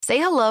Say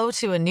hello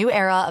to a new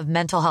era of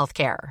mental health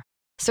care.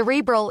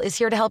 Cerebral is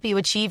here to help you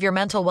achieve your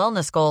mental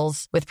wellness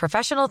goals with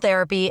professional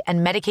therapy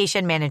and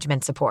medication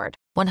management support.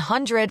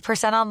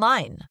 100%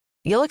 online.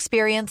 You'll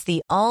experience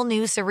the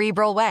all-new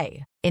Cerebral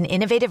Way, an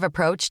innovative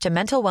approach to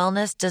mental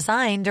wellness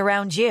designed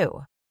around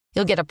you.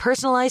 You'll get a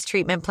personalized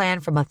treatment plan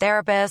from a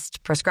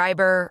therapist,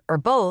 prescriber, or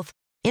both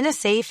in a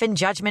safe and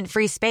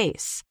judgment-free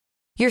space.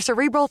 Your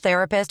Cerebral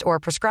therapist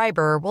or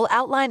prescriber will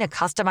outline a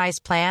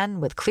customized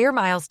plan with clear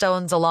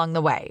milestones along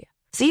the way,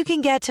 so you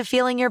can get to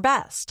feeling your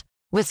best.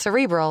 With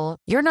Cerebral,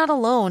 you're not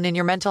alone in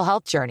your mental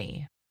health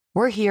journey.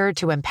 We're here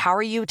to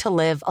empower you to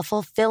live a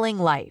fulfilling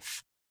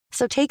life.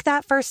 So take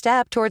that first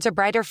step towards a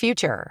brighter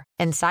future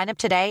and sign up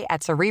today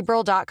at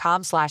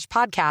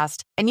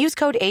Cerebral.com/podcast and use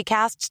code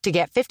ACAST to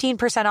get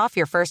 15% off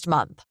your first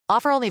month.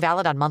 Offer only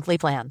valid on monthly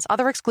plans.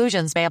 Other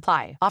exclusions may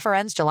apply. Offer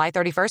ends July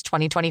 31st,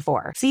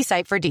 2024. See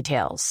site for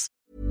details.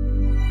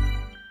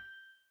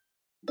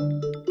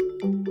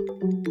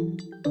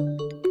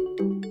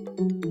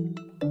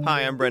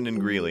 Hi, I'm Brendan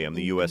Greeley. I'm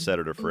the U.S.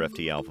 editor for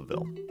FT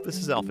Alphaville. This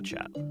is Alpha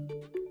Chat.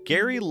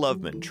 Gary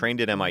Loveman trained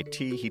at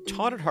MIT, he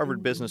taught at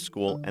Harvard Business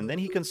School, and then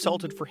he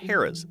consulted for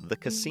Harrah's, the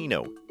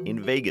casino,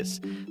 in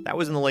Vegas. That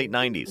was in the late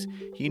 90s.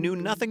 He knew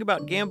nothing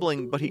about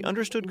gambling, but he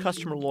understood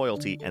customer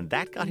loyalty, and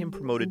that got him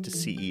promoted to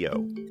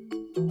CEO.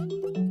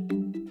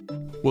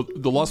 Well,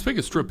 the Las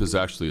Vegas Strip is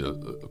actually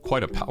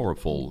quite a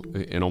powerful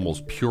and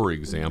almost pure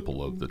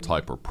example of the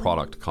type of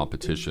product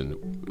competition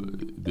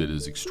that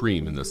is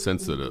extreme, in the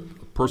sense that a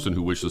person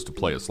who wishes to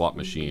play a slot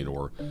machine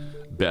or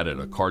bet at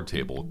a card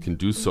table can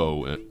do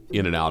so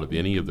in and out of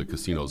any of the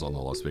casinos on the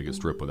Las Vegas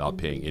Strip without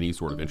paying any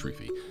sort of entry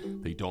fee.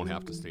 They don't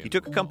have to stay. He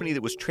took a company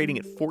that was trading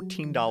at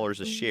 $14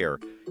 a share.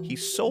 He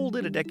sold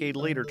it a decade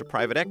later to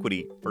private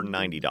equity for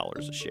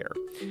 $90 a share.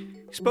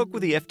 He spoke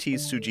with the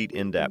FT's Sujit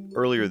Indap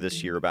earlier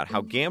this year about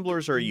how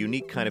gamblers are a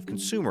unique kind of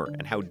consumer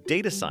and how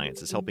data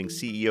science is helping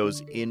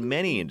CEOs in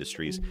many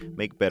industries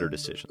make better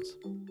decisions.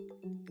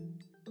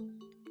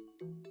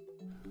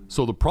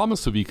 So the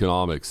promise of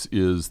economics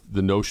is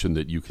the notion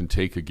that you can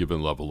take a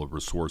given level of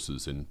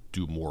resources and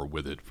do more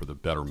with it for the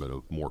betterment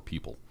of more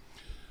people.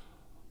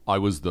 I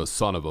was the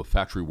son of a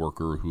factory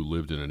worker who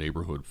lived in a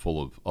neighborhood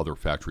full of other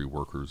factory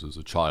workers as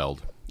a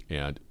child,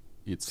 and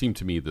it seemed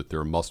to me that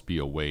there must be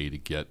a way to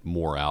get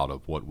more out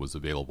of what was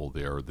available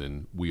there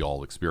than we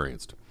all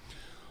experienced.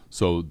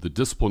 So the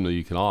discipline of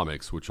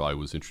economics, which I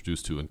was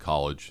introduced to in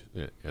college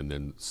and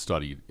then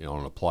studied on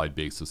an applied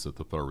basis at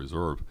the Federal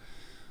Reserve,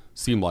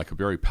 seemed like a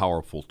very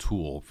powerful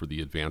tool for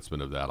the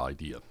advancement of that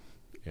idea.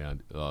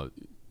 And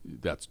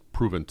that's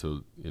proven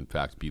to, in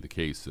fact, be the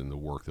case in the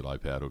work that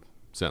I've had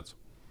since.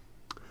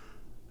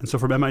 And so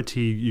from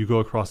MIT, you go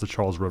across the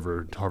Charles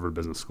River to Harvard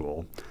Business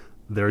School.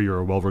 There you're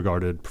a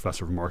well-regarded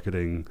professor of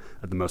marketing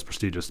at the most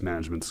prestigious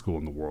management school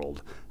in the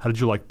world. How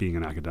did you like being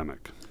an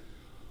academic?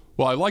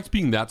 Well, I liked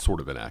being that sort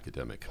of an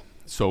academic.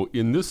 So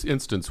in this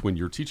instance, when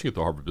you're teaching at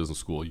the Harvard Business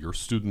School, your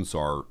students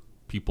are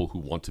people who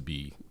want to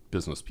be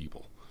business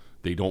people.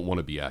 They don't want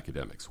to be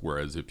academics.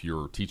 Whereas if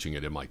you're teaching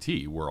at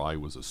MIT, where I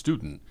was a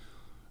student,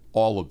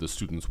 all of the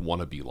students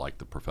want to be like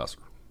the professor.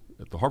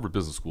 At the Harvard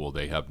Business School,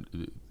 they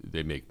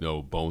make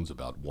no bones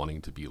about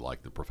wanting to be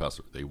like the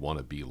professor. They want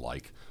to be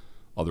like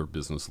other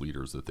business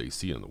leaders that they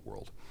see in the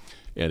world.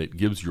 And it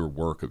gives your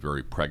work a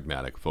very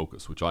pragmatic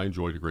focus, which I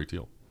enjoyed a great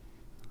deal.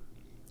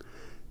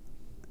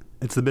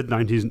 It's the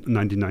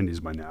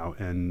mid-1990s by now,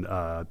 and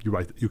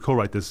you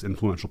co-write this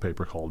influential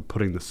paper called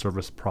Putting the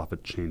Service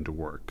Profit Chain to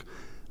Work.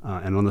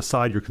 And on the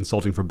side, you're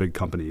consulting for big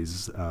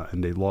companies,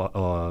 and a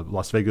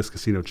Las Vegas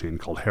casino chain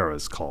called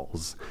Harrah's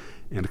calls.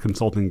 And a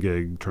consulting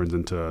gig turns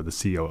into the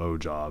COO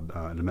job,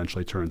 and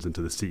eventually turns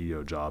into the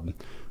CEO job,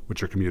 which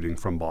you're commuting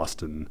from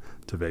Boston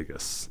to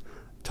Vegas.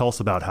 Tell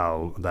us about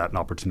how that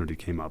opportunity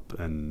came up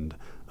and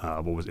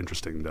what was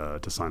interesting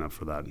to sign up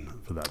for that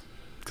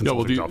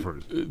consulting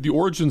job. The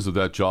origins of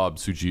that job,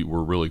 Sujit,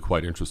 were really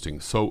quite interesting.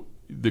 So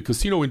the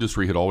casino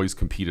industry had always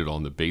competed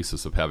on the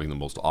basis of having the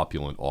most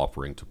opulent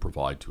offering to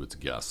provide to its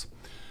guests.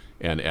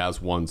 And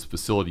as one's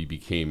facility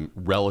became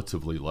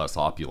relatively less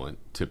opulent,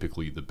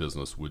 typically the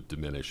business would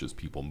diminish as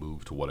people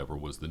moved to whatever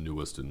was the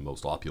newest and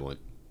most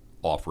opulent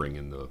offering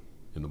in the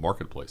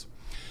marketplace.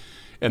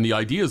 And the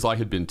ideas I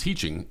had been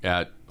teaching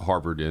at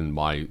Harvard in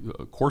my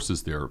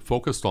courses there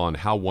focused on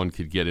how one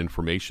could get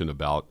information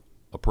about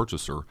a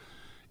purchaser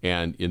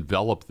and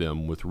envelop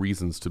them with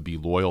reasons to be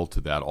loyal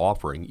to that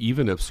offering,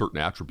 even if certain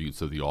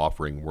attributes of the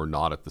offering were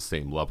not at the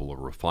same level of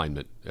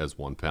refinement as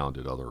one found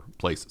at other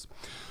places.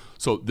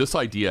 So this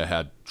idea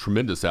had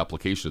tremendous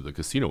application to the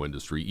casino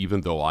industry,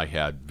 even though I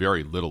had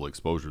very little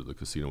exposure to the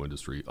casino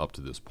industry up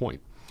to this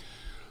point.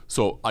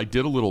 So I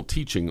did a little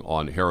teaching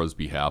on Harrah's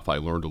behalf. I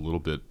learned a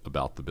little bit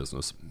about the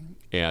business,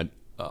 and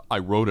I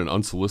wrote an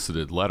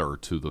unsolicited letter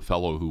to the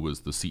fellow who was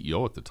the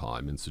CEO at the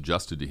time and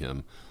suggested to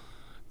him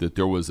that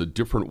there was a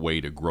different way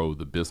to grow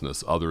the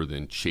business other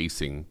than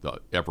chasing the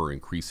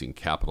ever-increasing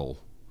capital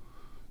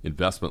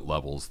investment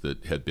levels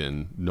that had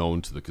been known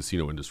to the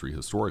casino industry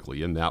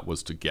historically, and that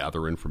was to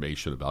gather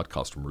information about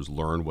customers,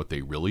 learn what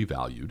they really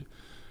valued,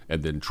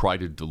 and then try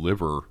to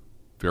deliver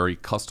very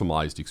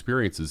customized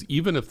experiences,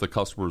 even if the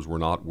customers were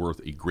not worth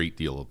a great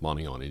deal of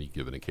money on any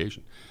given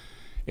occasion.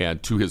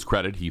 And to his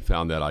credit, he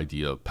found that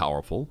idea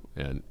powerful,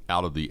 and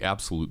out of the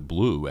absolute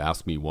blue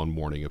asked me one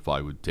morning if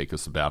I would take a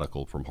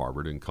sabbatical from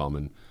Harvard and come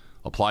and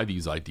apply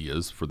these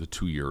ideas for the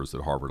 2 years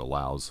that Harvard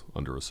allows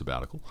under a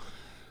sabbatical.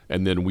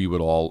 And then we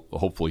would all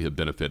hopefully have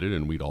benefited,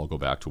 and we'd all go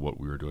back to what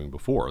we were doing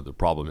before. The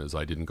problem is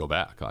I didn't go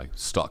back. I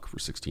stuck for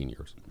 16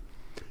 years.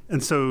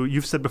 And so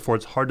you've said before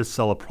it's hard to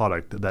sell a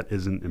product that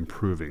isn't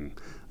improving.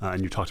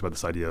 And you talked about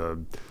this idea,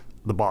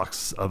 the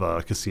box of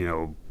a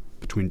casino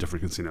between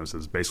different casinos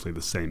is basically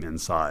the same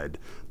inside.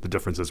 The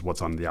difference is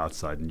what's on the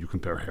outside. And you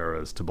compare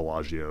Harrah's to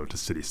Bellagio to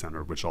City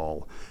Center, which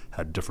all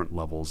had different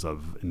levels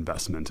of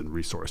investment and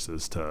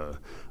resources to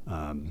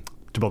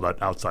build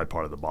that outside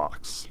part of the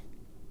box.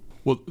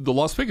 Well, the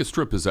Las Vegas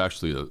Strip is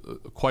actually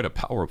quite a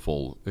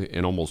powerful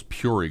and almost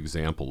pure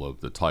example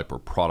of the type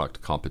of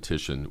product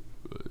competition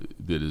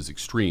that is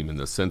extreme, in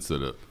the sense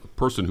that a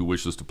person who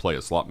wishes to play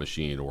a slot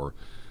machine or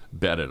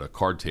bet at a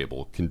card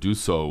table can do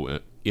so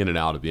in and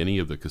out of any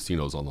of the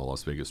casinos on the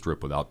Las Vegas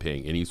Strip without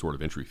paying any sort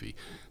of entry fee.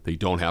 They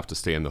don't have to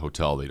stay in the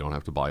hotel. They don't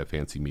have to buy a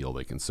fancy meal.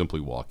 They can simply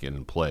walk in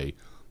and play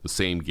the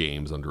same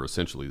games under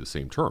essentially the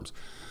same terms.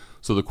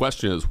 So the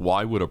question is,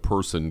 why would a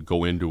person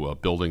go into a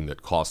building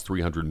that cost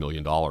 $300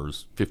 million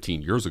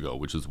 15 years ago,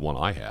 which is one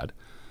I had,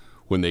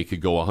 when they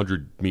could go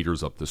 100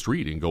 meters up the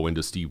street and go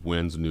into Steve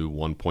Wynn's new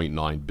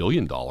 $1.9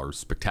 billion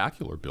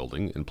spectacular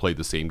building and play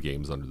the same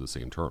games under the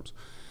same terms?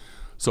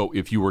 So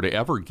if you were to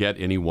ever get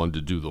anyone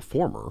to do the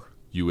former,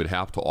 you would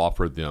have to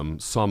offer them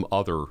some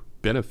other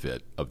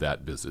benefit of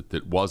that visit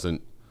that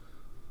wasn't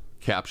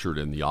captured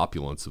in the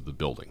opulence of the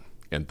building.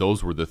 And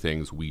those were the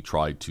things we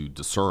tried to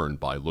discern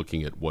by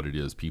looking at what it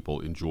is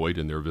people enjoyed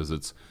in their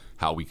visits,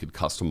 how we could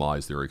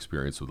customize their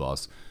experience with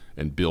us,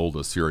 and build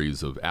a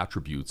series of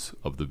attributes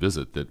of the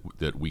visit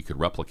that we could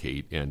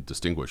replicate and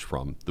distinguish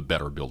from the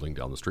better building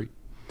down the street.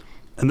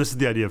 And this is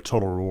the idea of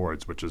Total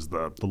Rewards, which is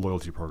the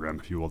loyalty program,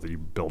 if you will, that you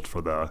built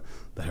for the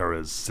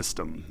Harrah's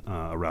system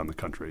around the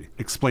country.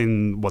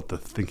 Explain what the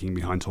thinking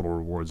behind Total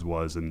Rewards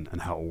was and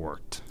how it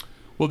worked.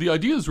 Well, the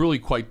idea is really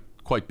quite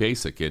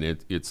basic, and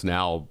it's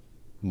now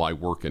my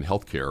work in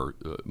healthcare.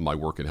 My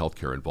work in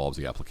healthcare involves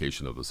the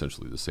application of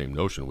essentially the same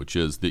notion, which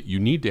is that you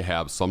need to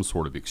have some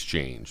sort of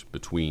exchange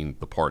between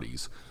the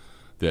parties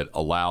that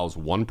allows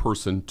one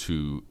person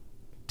to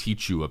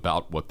teach you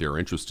about what they're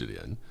interested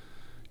in,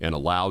 and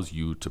allows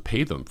you to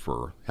pay them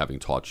for having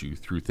taught you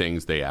through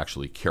things they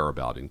actually care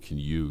about and can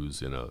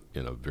use in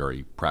a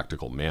very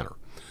practical manner.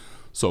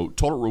 So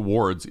Total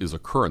Rewards is a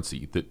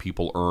currency that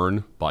people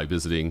earn by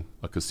visiting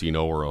a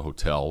casino or a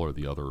hotel or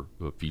the other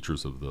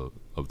features of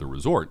the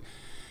resort.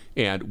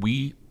 And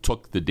we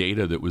took the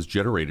data that was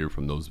generated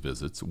from those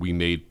visits. We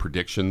made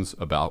predictions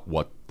about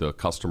what the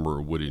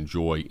customer would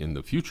enjoy in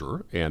the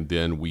future, and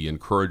then we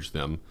encouraged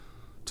them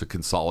to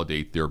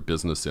consolidate their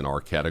business in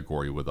our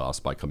category with us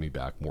by coming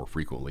back more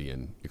frequently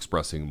and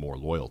expressing more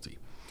loyalty.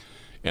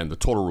 And the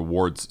Total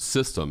Rewards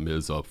system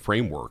is a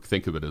framework.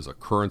 Think of it as a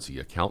currency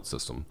account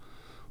system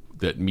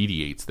that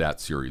mediates that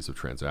series of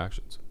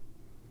transactions.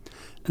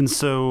 And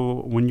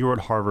so when you were at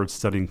Harvard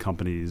studying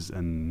companies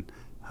and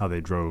how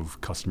they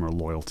drove customer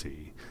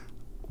loyalty,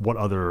 what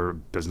other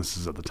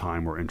businesses at the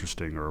time were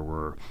interesting or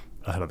were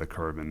ahead of the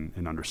curve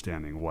in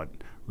understanding what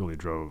really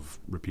drove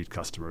repeat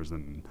customers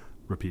and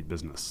repeat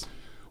business?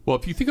 Well,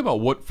 if you think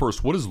about what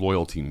does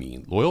loyalty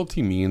mean?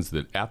 Loyalty means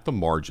that at the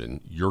margin,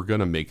 you're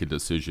going to make a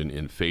decision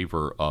in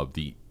favor of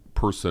the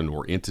person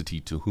or entity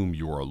to whom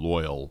you are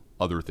loyal,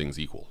 other things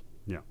equal,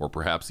 or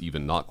perhaps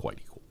even not quite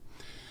equal.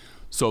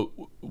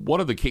 So one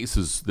of the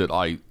cases that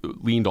I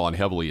leaned on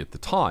heavily at the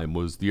time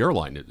was the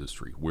airline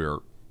industry, where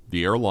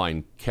the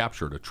airline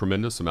captured a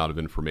tremendous amount of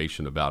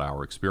information about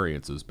our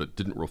experiences, but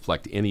didn't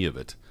reflect any of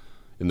it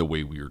in the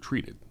way we were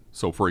treated.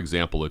 So, for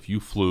example, if you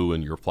flew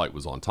and your flight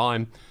was on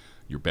time,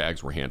 your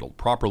bags were handled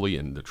properly,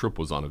 and the trip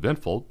was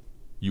uneventful,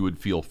 you would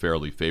feel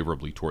fairly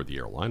favorably toward the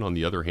airline. On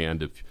the other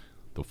hand, if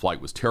the flight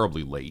was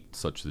terribly late,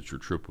 such that your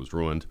trip was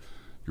ruined,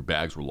 your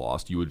bags were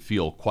lost, you would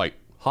feel quite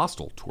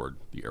hostile toward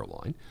the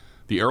airline.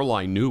 The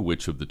airline knew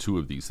which of the two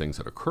of these things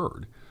had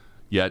occurred,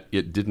 yet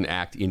it didn't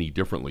act any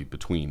differently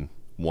between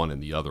one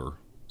and the other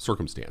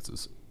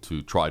circumstances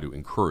to try to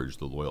encourage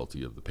the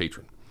loyalty of the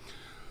patron.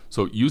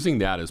 So using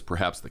that as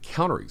perhaps the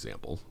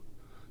counterexample,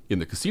 in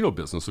the casino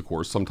business, of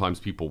course, sometimes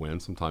people win,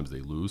 sometimes they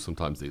lose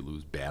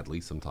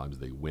badly, sometimes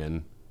they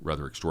win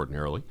rather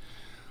extraordinarily.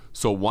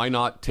 So why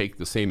not take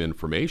the same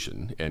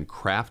information and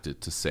craft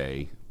it to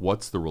say,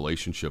 what's the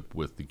relationship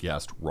with the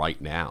guest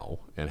right now,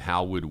 and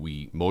how would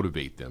we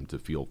motivate them to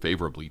feel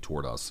favorably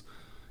toward us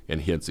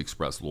and hence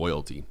express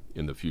loyalty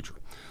in the future?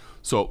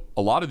 So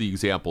a lot of the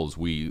examples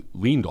we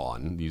leaned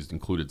on, these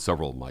included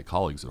several of my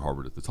colleagues at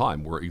Harvard at the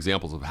time, were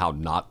examples of how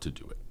not to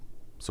do it.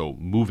 So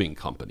moving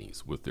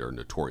companies with their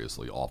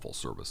notoriously awful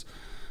service,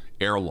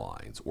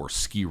 airlines or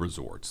ski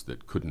resorts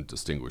that couldn't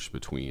distinguish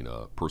between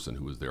a person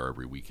who was there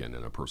every weekend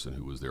and a person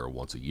who was there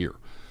once a year,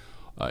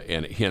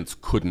 and hence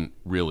couldn't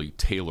really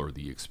tailor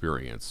the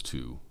experience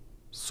to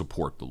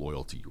support the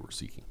loyalty you were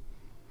seeking.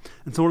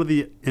 And so one of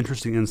the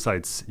interesting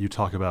insights you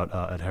talk about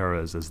at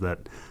Harrah's is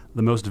that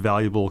the most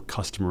valuable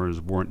customers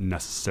weren't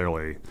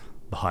necessarily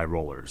the high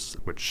rollers,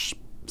 which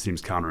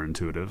seems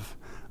counterintuitive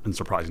and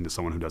surprising to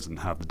someone who doesn't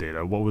have the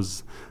data. What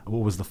was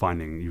the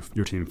finding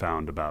your team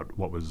found about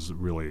what was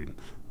really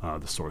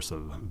the source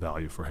of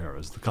value for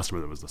Harrah's, the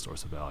customer that was the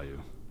source of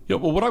value? Yeah,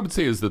 well, what I would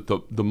say is that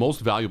the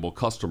most valuable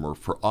customer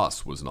for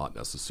us was not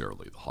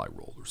necessarily the high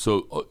roller.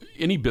 So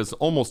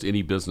almost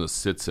any business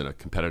sits in a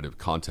competitive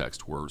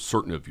context where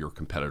certain of your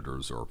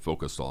competitors are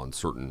focused on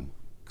certain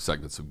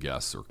segments of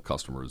guests or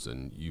customers,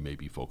 and you may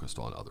be focused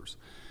on others.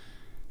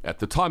 At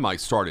the time I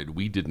started,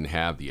 we didn't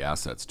have the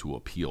assets to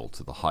appeal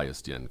to the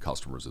highest end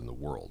customers in the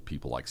world.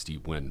 People like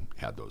Steve Wynn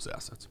had those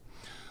assets.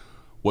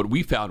 What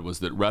we found was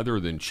that rather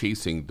than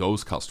chasing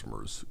those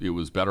customers, it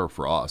was better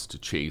for us to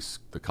chase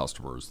the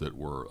customers that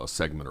were a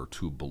segment or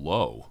two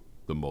below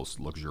the most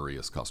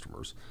luxurious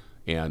customers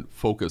and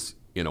focus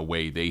in a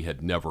way they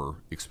had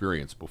never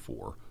experienced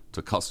before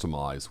to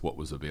customize what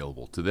was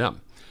available to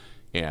them.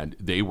 And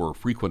they were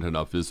frequent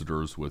enough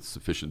visitors with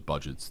sufficient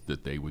budgets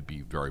that they would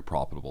be very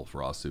profitable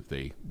for us if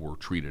they were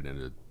treated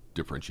in a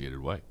differentiated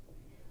way.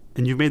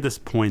 And you've made this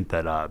point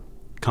that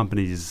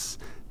companies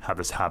have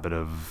this habit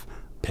of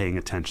paying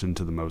attention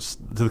to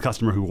the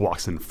customer who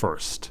walks in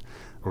first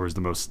or is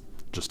the most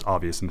just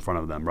obvious in front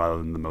of them rather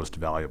than the most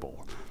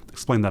valuable.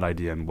 Explain that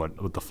idea and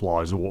what the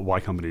flaw is, why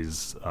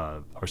companies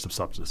are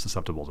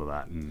susceptible to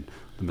that and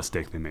the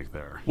mistake they make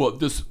there. Well,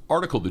 this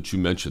article that you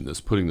mentioned, this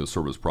Putting the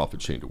Service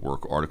Profit Chain to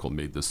Work article,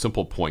 made the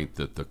simple point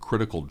that the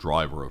critical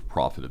driver of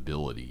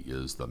profitability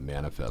is the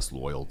manifest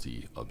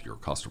loyalty of your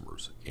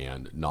customers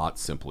and not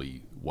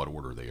simply what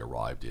order they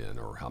arrived in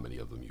or how many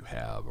of them you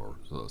have or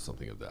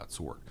something of that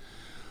sort.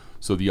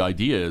 So the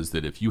idea is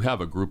that if you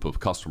have a group of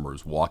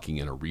customers walking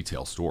in a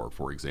retail store,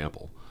 for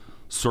example,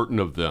 certain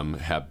of them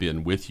have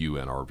been with you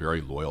and are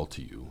very loyal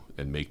to you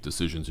and make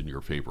decisions in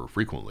your favor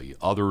frequently.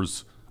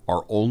 Others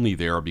are only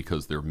there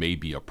because there may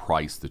be a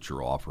price that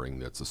you're offering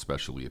that's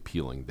especially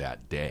appealing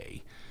that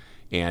day.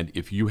 And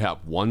if you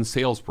have one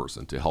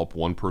salesperson to help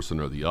one person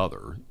or the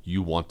other,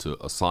 you want to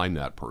assign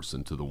that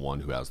person to the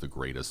one who has the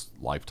greatest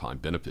lifetime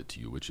benefit to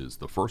you, which is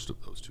the first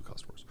of those two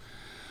customers.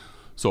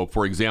 So,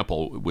 for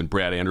example, when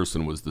Brad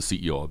Anderson was the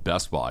CEO of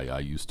Best Buy, I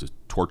used to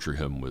torture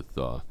him with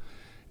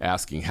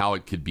asking how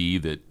it could be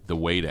that the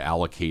way to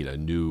allocate a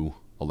new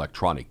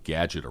electronic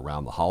gadget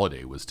around the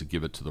holiday was to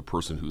give it to the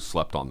person who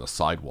slept on the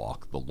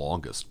sidewalk the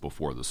longest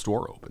before the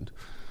store opened,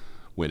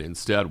 when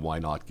instead, why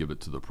not give it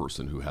to the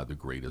person who had the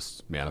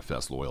greatest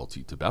manifest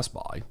loyalty to Best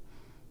Buy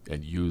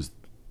and use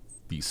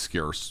these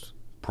scarce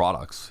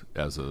products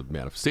as a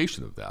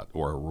manifestation of that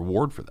or a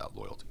reward for that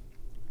loyalty.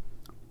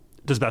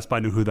 Does Best Buy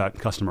know who that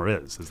customer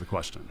is the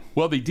question.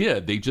 Well, they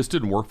did. They just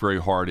didn't work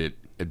very hard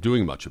at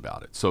doing much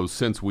about it. So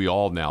since we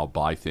all now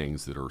buy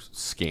things that are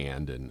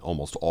scanned and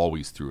almost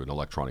always through an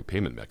electronic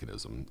payment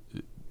mechanism,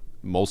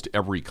 most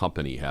every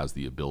company has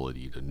the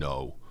ability to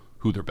know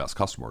who their best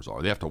customers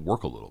are. They have to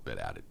work a little bit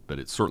at it, but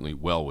it's certainly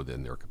well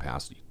within their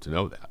capacity to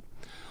know that.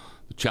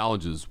 The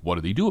challenge is, what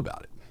do they do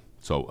about it?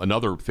 So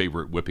another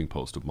favorite whipping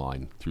post of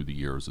mine through the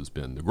years has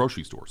been the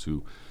grocery stores,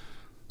 who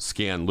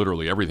scan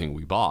literally everything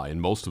we buy,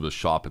 and most of us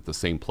shop at the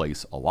same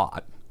place a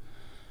lot.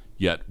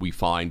 Yet we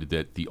find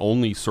that the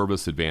only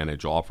service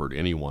advantage offered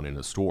anyone in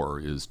a store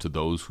is to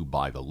those who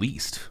buy the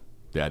least,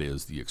 that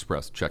is, the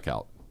express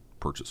checkout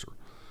purchaser.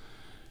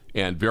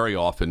 And very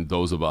often,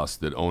 those of us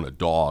that own a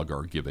dog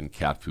are given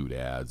cat food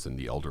ads, and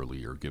the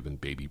elderly are given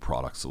baby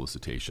product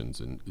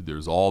solicitations. And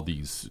there's all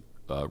these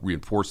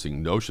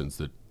reinforcing notions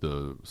that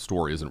the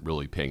store isn't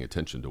really paying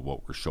attention to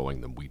what we're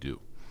showing them we do.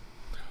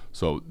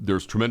 So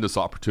there's tremendous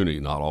opportunity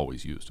not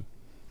always used.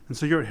 And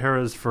so you're at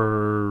Harrah's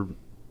for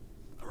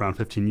around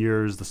 15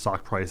 years. The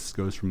stock price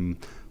goes from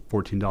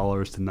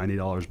 $14 to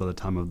 $90 by the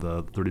time of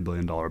the $30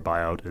 billion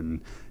buyout in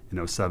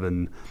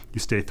 2007. You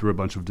stay through a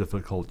bunch of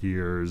difficult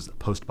years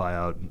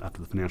post-buyout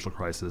after the financial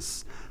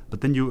crisis.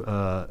 But then you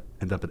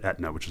end up at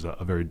Aetna, which is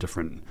a very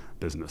different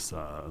business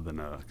than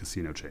a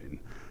casino chain.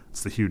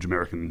 It's the huge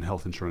American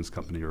health insurance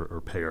company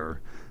or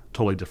payer,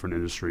 totally different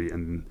industry.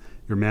 And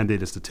your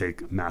mandate is to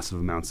take massive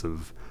amounts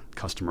of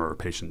customer or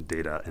patient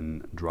data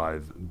and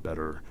drive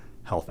better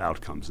health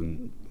outcomes.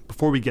 And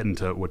before we get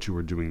into what you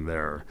were doing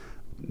there,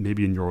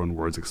 maybe in your own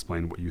words,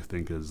 explain what you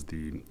think is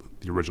the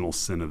original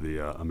sin of the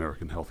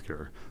American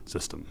healthcare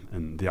system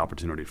and the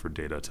opportunity for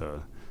data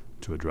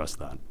to address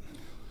that.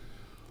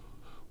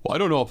 Well, I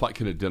don't know if I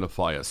can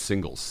identify a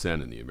single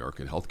sin in the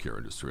American healthcare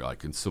industry. I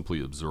can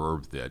simply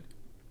observe that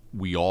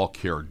we all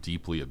care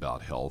deeply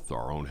about health,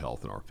 our own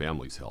health and our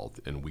family's health,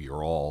 and we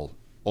are all,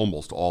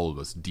 almost all of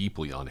us,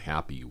 deeply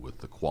unhappy with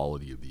the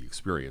quality of the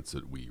experience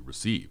that we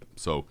receive.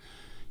 So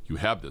you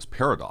have this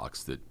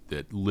paradox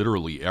that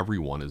literally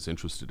everyone is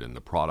interested in the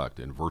product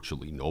and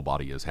virtually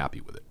nobody is happy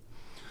with it.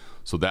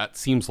 So that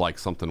seems like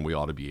something we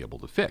ought to be able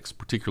to fix,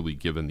 particularly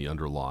given the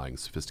underlying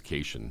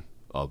sophistication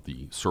of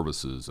the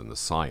services and the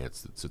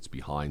science that sits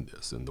behind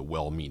this and the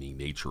well-meaning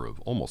nature of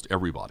almost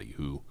everybody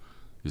who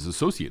is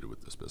associated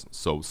with this business.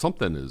 So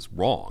something is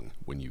wrong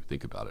when you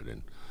think about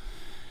it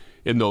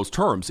in those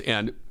terms.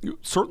 And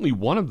certainly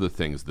one of the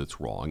things that's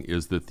wrong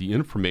is that the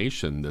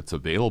information that's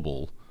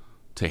available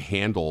to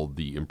handle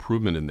the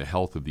improvement in the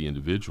health of the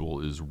individual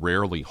is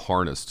rarely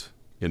harnessed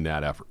in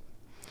that effort.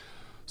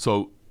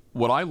 So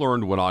what I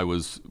learned when I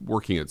was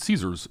working at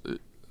Caesars,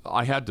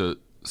 I had to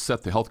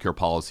set the healthcare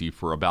policy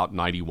for about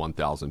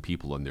 91,000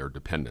 people and their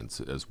dependents,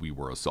 as we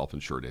were a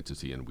self-insured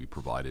entity and we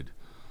provided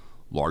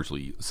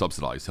largely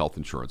subsidized health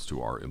insurance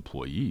to our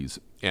employees.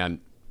 And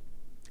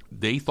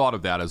they thought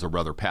of that as a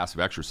rather passive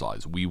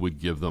exercise. We would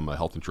give them a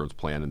health insurance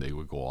plan and they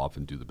would go off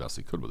and do the best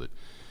they could with it.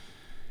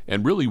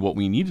 And really what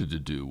we needed to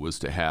do was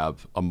to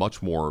have a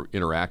much more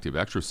interactive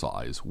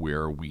exercise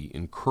where we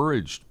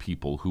encouraged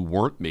people who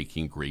weren't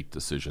making great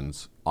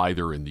decisions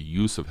either in the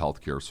use of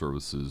healthcare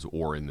services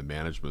or in the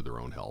management of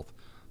their own health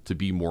to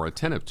be more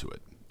attentive to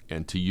it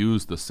and to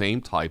use the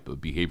same type of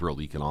behavioral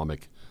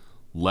economic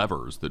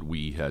levers that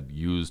we had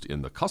used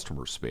in the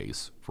customer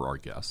space for our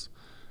guests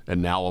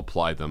and now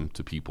apply them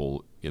to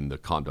people in the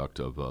conduct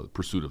of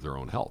pursuit of their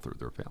own health or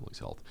their family's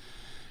health.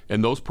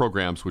 And those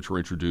programs, which were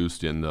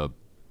introduced in the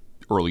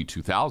early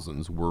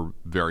 2000s, were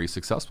very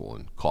successful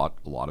and caught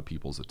a lot of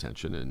people's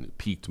attention and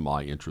piqued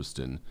my interest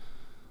in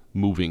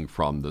moving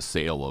from the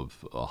sale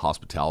of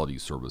hospitality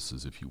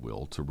services, if you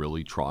will, to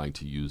really trying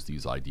to use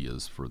these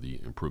ideas for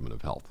the improvement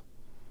of health.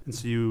 And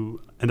so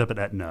you end up at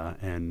Aetna,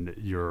 and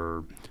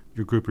your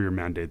group or your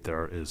mandate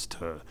there is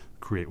to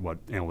create what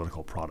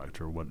analytical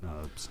product or what?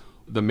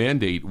 The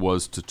mandate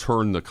was to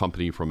turn the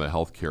company from a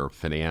healthcare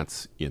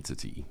finance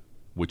entity,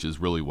 which is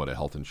really what a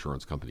health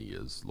insurance company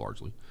is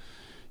largely,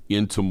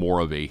 into more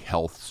of a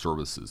health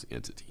services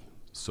entity.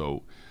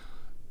 So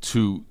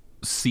to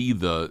see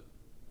the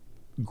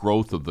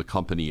growth of the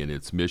company and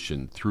its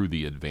mission through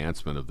the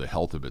advancement of the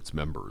health of its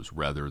members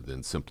rather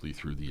than simply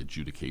through the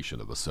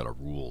adjudication of a set of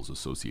rules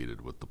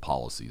associated with the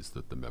policies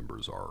that the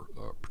members are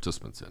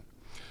participants in.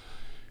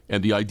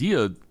 And the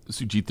idea,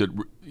 Sujit, that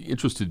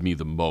interested me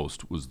the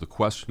most was the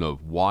question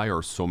of why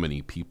are so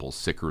many people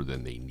sicker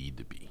than they need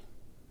to be?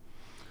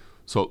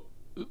 So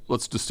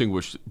let's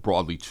distinguish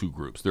broadly two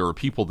groups. There are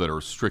people that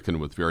are stricken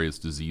with various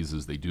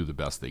diseases. They do the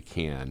best they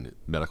can.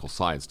 Medical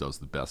science does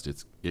the best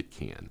it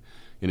can.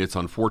 And it's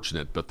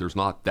unfortunate, but there's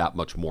not that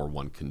much more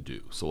one can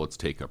do. So let's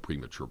take a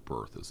premature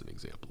birth as an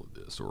example of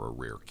this, or a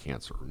rare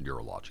cancer, or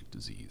neurologic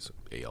disease,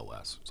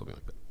 ALS, something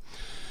like that.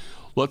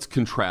 Let's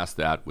contrast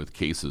that with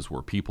cases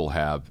where people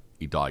have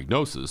a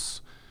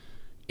diagnosis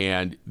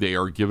and they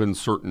are given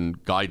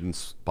certain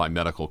guidance by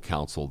medical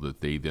counsel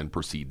that they then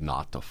proceed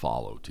not to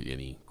follow to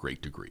any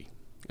great degree.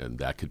 And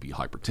that could be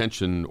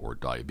hypertension or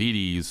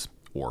diabetes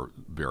or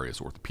various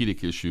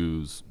orthopedic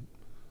issues,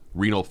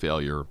 renal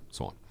failure,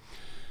 so on.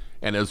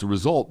 And as a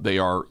result, they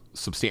are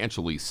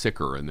substantially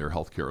sicker and their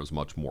health care is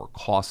much more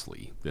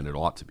costly than it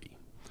ought to be.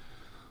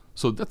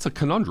 So that's a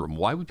conundrum.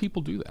 Why would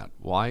people do that?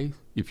 Why,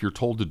 if you're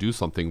told to do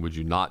something, would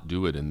you not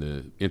do it in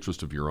the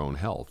interest of your own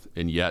health?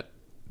 And yet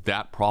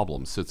that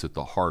problem sits at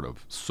the heart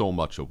of so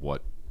much of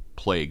what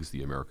plagues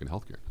the American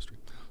healthcare industry.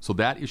 So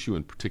that issue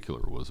in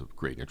particular was of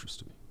great interest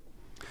to me.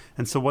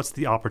 And so what's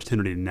the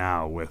opportunity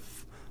now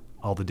with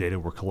all the data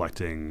we're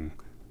collecting,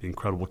 the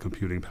incredible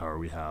computing power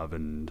we have,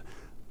 and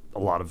a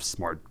lot of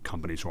smart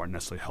companies who aren't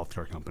necessarily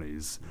healthcare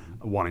companies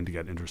wanting to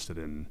get interested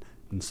in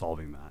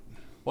solving that?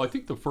 Well, I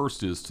think the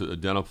first is to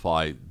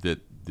identify that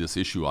this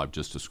issue I've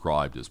just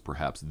described is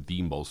perhaps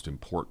the most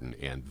important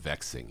and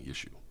vexing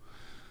issue.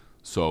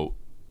 So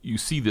you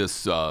see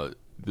this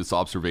this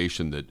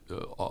observation that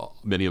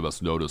many of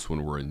us notice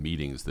when we're in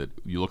meetings, that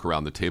you look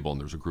around the table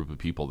and there's a group of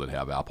people that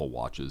have Apple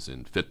Watches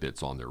and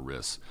Fitbits on their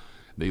wrists.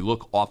 They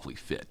look awfully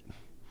fit.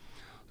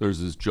 There's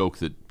this joke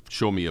that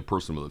show me a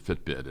person with a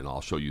Fitbit and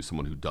I'll show you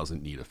someone who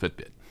doesn't need a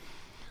Fitbit.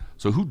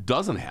 So who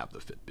doesn't have the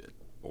Fitbit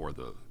or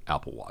the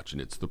Apple Watch?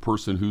 And it's the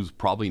person who's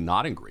probably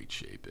not in great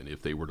shape. And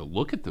if they were to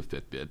look at the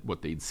Fitbit,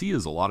 what they'd see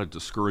is a lot of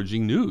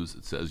discouraging news.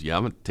 It says you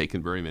haven't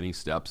taken very many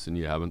steps and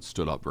you haven't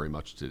stood up very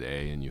much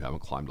today and you haven't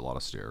climbed a lot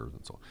of stairs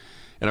and so on.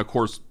 And of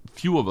course,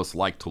 few of us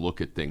like to look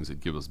at things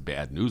that give us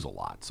bad news a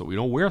lot. So we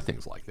don't wear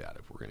things like that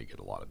if we're going to get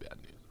a lot of bad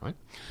news, right?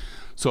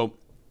 So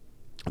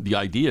the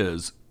idea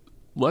is,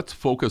 let's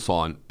focus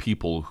on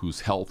people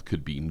whose health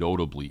could be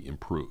notably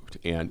improved.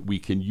 And we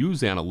can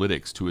use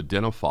analytics to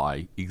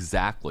identify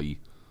exactly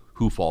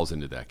who falls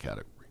into that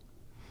category.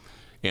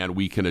 And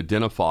we can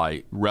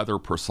identify rather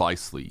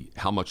precisely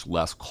how much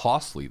less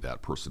costly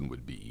that person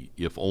would be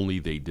if only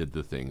they did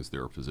the things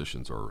their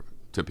physicians are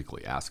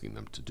typically asking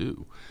them to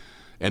do.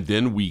 And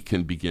then we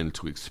can begin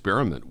to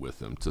experiment with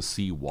them to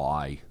see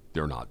why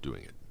they're not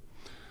doing it.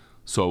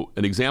 So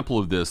an example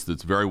of this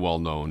that's very well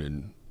known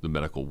in the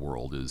medical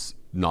world is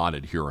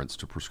non-adherence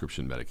to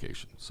prescription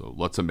medication. So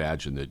let's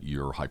imagine that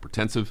you're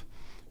hypertensive,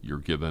 you're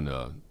given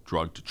a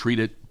drug to treat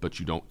it, but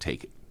you don't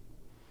take it.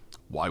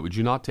 Why would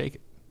you not take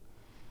it?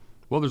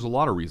 Well, there's a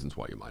lot of reasons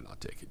why you might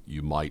not take it.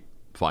 You might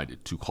find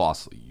it too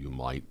costly. You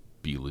might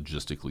be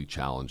logistically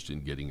challenged in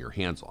getting your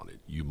hands on it.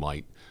 You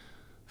might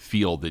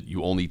feel that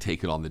you only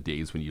take it on the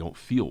days when you don't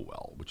feel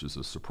well, which is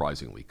a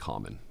surprisingly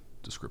common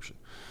description.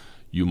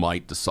 You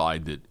might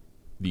decide that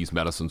these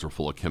medicines are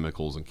full of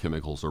chemicals and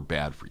chemicals are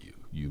bad for you.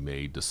 You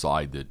may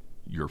decide that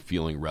you're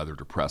feeling rather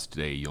depressed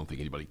today. You don't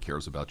think anybody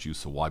cares about you,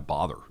 so why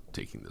bother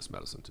taking this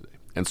medicine today?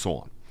 And so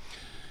on.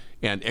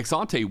 And ex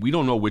ante, we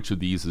don't know which of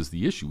these is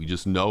the issue. We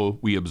just know,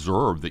 we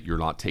observe that you're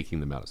not taking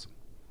the medicine.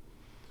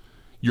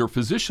 Your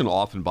physician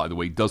often, by the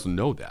way, doesn't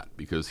know that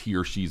because he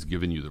or she's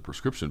given you the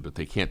prescription, but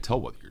they can't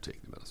tell whether you're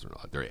taking the medicine or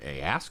not.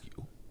 They ask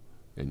you,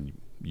 and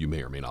you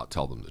may or may not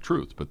tell them the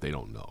truth, but they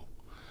don't know.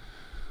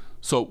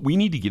 So we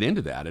need to get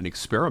into that and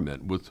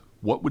experiment with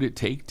what would it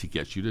take to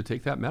get you to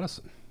take that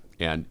medicine,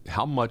 and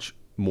how much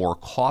more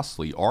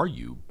costly are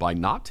you by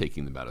not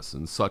taking the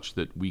medicine, such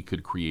that we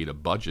could create a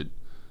budget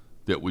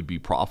that would be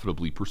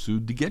profitably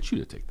pursued to get you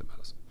to take the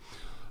medicine.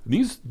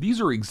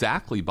 These are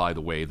exactly, by the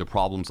way, the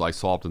problems I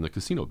solved in the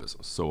casino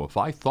business. So if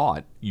I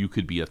thought you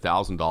could be a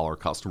 $1,000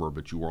 customer,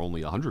 but you were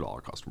only a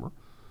 $100 customer,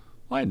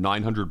 I had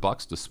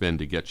 $900 to spend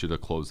to get you to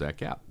close that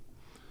gap.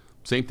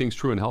 Same thing's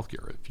true in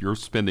healthcare. If you're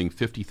spending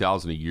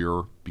 $50,000 a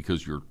year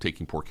because you're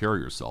taking poor care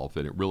of yourself,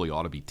 and it really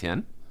ought to be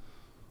 $10,000,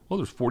 well,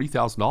 there's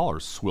 $40,000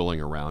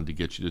 swilling around to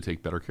get you to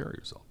take better care of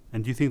yourself.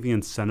 And do you think the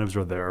incentives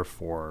are there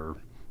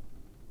for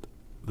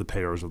the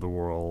payers of the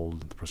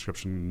world, the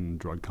prescription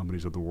drug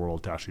companies of the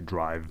world, to actually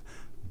drive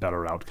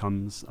better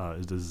outcomes?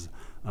 Does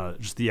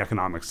just the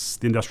economics,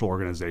 the industrial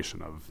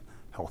organization of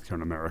healthcare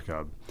in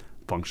America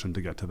function to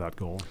get to that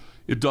goal?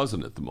 It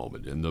doesn't at the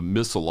moment, and the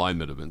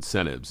misalignment of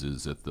incentives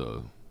is at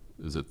the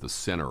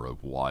center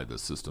of why the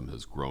system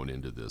has grown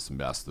into this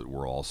mess that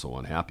we're all so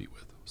unhappy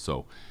with.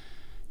 So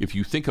if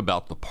you think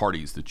about the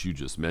parties that you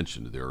just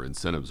mentioned, their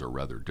incentives are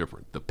rather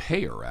different. The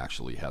payer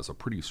actually has a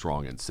pretty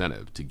strong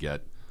incentive to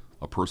get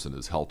a person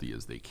as healthy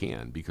as they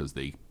can because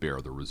they bear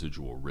the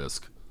residual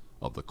risk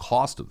of the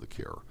cost of the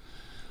care.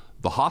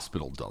 The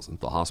hospital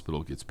doesn't. The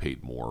hospital gets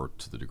paid more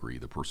to the degree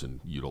the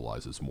person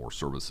utilizes more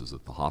services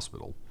at the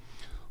hospital.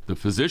 The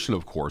physician,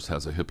 of course,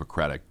 has a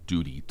Hippocratic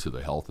duty to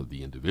the health of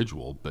the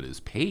individual, but is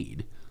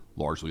paid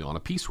largely on a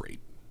piece rate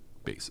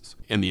basis.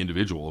 And the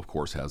individual, of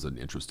course, has an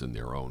interest in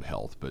their own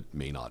health, but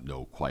may not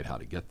know quite how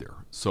to get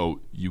there. So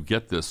you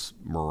get this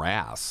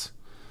morass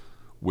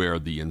where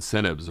the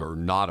incentives are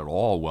not at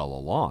all well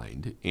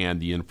aligned, and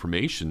the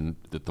information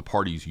that the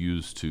parties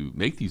use to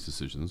make these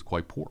decisions is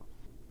quite poor.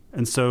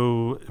 And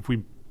so if we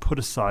put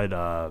aside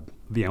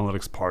the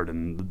analytics part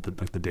and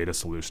the data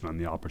solution and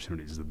the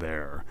opportunities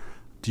there,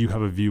 do you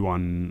have a view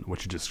on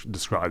what you just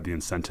described, the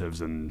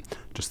incentives and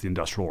just the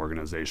industrial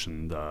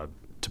organization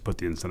to put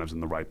the incentives in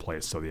the right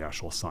place so the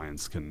actual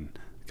science can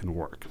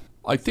work?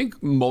 I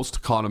think most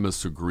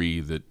economists agree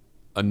that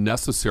a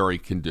necessary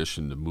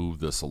condition to move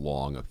this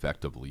along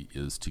effectively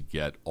is to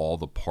get all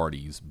the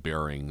parties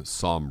bearing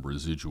some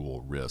residual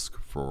risk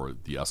for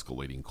the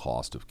escalating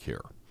cost of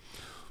care,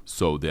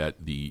 so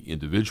that the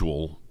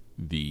individual,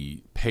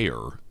 the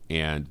payer,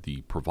 and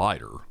the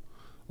provider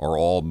are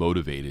all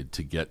motivated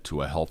to get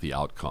to a healthy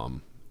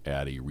outcome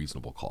at a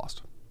reasonable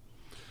cost.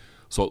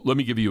 So let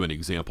me give you an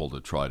example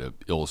to try to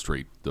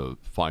illustrate the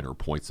finer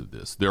points of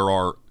this. There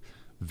are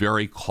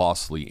very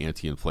costly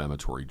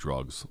anti-inflammatory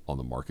drugs on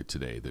the market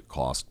today that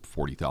cost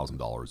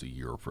 $40,000 a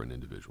year for an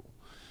individual.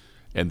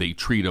 And they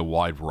treat a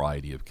wide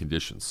variety of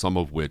conditions, some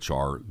of which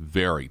are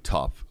very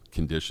tough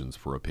conditions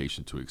for a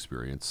patient to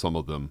experience, some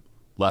of them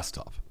less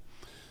tough.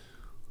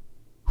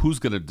 Who's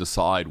going to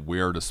decide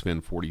where to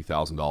spend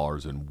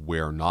 $40,000 and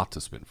where not to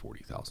spend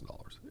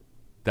 $40,000?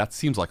 That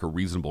seems like a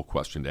reasonable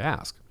question to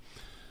ask.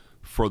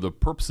 For the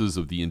purposes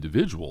of the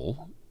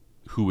individual,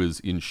 who is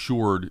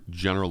insured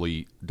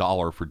generally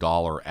dollar for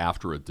dollar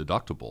after a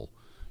deductible,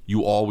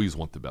 you always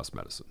want the best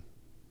medicine.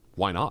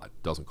 Why not?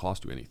 It doesn't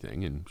cost you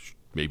anything, and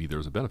maybe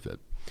there's a benefit.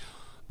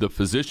 The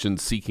physician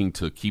seeking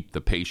to keep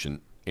the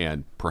patient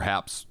and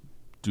perhaps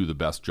do the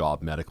best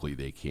job medically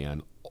they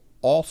can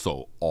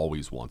also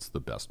always wants the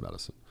best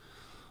medicine.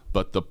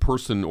 But the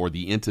person or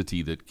the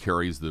entity that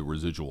carries the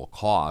residual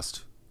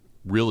cost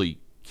really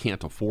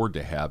can't afford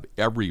to have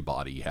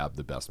everybody have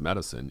the best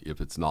medicine if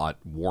it's not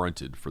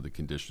warranted for the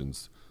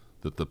conditions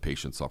that the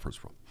patient suffers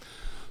from.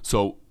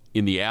 So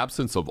in the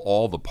absence of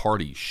all the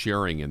parties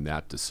sharing in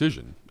that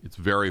decision, it's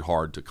very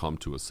hard to come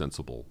to a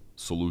sensible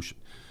solution.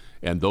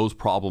 And those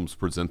problems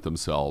present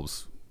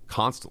themselves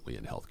constantly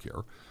in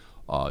healthcare,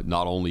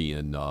 not only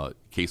in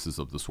cases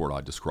of the sort I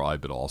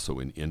described, but also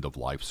in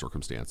end-of-life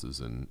circumstances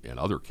and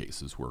other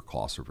cases where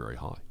costs are very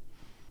high.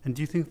 And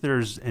do you think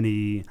there's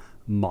any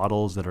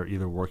models that are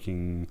either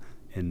working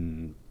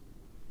in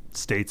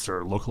states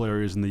or local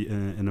areas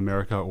in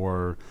America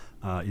or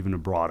even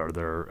abroad? Are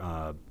there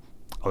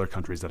other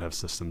countries that have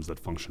systems that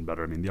function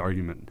better? I mean, the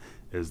argument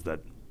is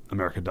that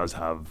America does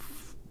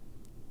have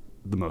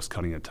the most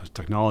cutting-edge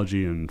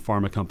technology and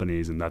pharma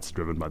companies, and that's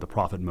driven by the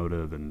profit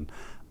motive, and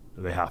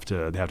they have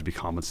to be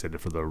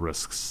compensated for the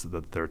risks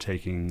that they're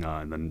taking,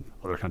 and then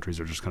other countries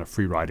are just kind of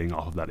free riding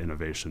off of that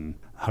innovation.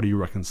 How do you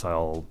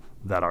reconcile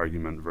that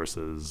argument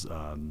versus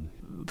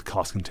the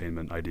cost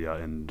containment idea,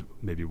 and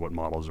maybe what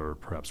models are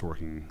perhaps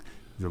working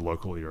either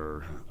locally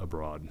or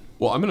abroad?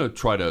 Well, I'm going to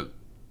try to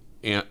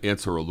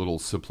answer a little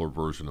simpler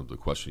version of the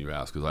question you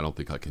asked, because I don't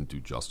think I can do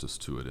justice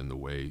to it in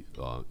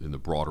the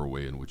broader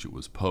way in which it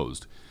was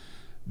posed.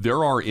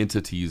 There are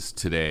entities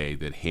today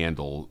that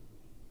handle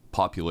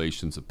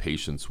populations of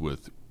patients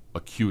with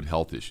acute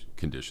health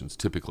conditions,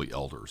 typically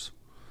elders,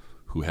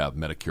 who have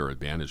Medicare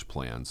Advantage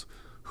plans,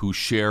 who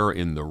share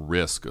in the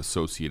risk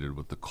associated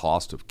with the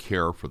cost of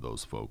care for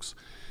those folks.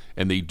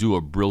 And they do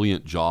a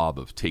brilliant job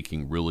of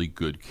taking really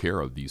good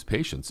care of these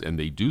patients. And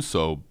they do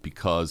so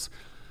because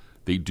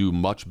they do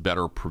much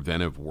better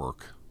preventive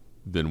work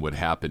than would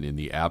happen in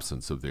the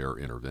absence of their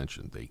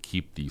intervention. They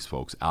keep these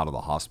folks out of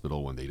the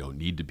hospital when they don't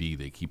need to be.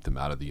 They keep them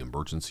out of the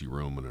emergency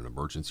room when an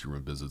emergency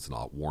room visit's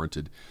not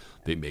warranted.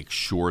 They make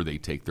sure they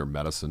take their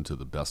medicine to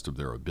the best of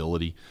their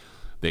ability.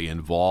 They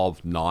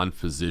involve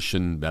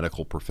non-physician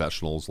medical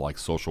professionals like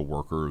social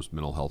workers,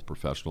 mental health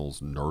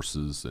professionals,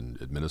 nurses,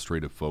 and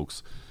administrative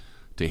folks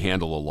to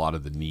handle a lot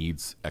of the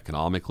needs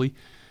economically.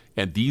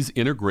 And these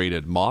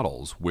integrated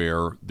models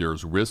where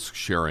there's risk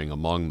sharing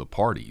among the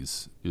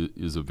parties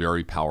is a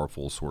very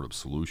powerful sort of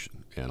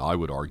solution. And I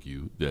would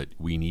argue that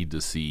we need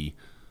to see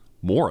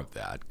more of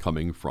that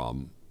coming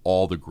from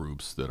all the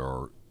groups that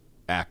are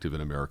active in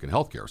American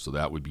healthcare. So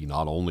that would be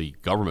not only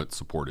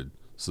government-supported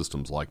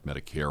systems like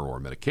Medicare or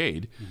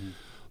Medicaid,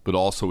 but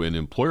also in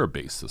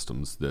employer-based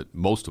systems that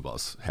most of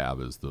us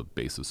have as the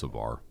basis of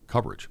our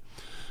coverage.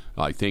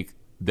 I think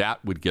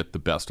that would get the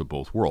best of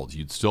both worlds.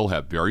 You'd still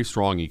have very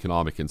strong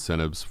economic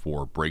incentives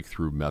for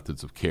breakthrough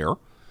methods of care.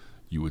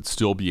 You would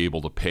still be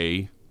able to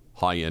pay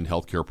high-end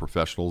healthcare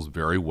professionals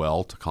very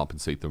well to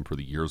compensate them for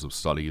the years of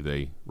study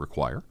they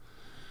require.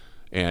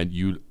 And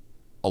you'd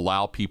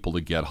allow people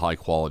to get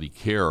high-quality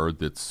care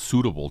that's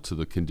suitable to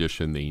the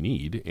condition they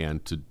need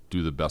and to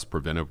do the best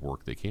preventive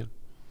work they can.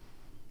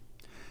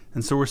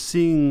 And so we're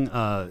seeing,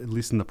 at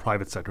least in the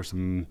private sector,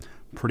 some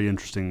pretty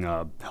interesting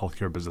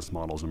healthcare business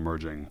models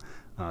emerging.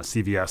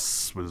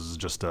 CVS was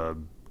just a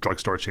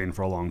drugstore chain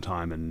for a long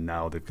time, and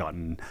now they've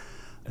gotten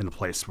in a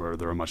place where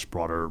they're a much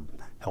broader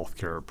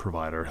healthcare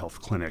provider,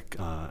 health clinic,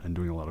 and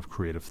doing a lot of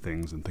creative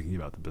things and thinking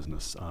about the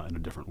business in a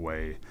different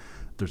way.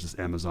 There's this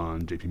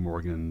Amazon, JP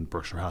Morgan,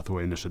 Berkshire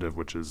Hathaway initiative,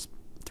 which is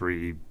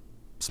 3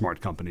 smart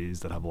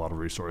companies that have a lot of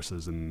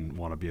resources and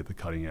want to be at the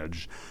cutting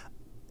edge.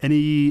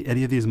 Any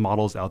of these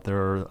models out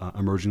there,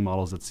 emerging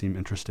models that seem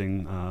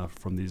interesting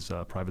from these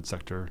private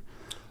sector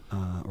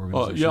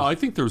organizations? Yeah, I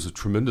think there's a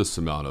tremendous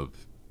amount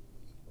of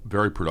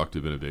very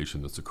productive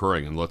innovation that's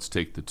occurring, and let's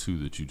take the 2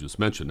 that you just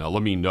mentioned. Now,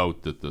 let me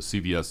note that the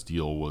CVS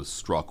deal was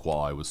struck while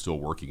I was still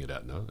working at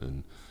Aetna,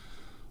 and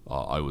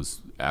I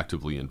was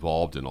actively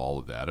involved in all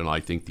of that, and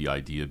I think the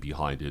idea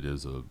behind it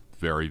is a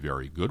very,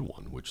 very good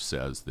one, which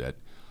says that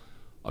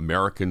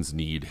Americans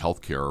need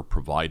healthcare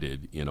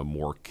provided in a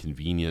more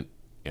convenient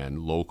and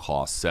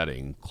low-cost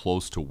setting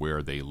close to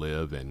where they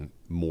live and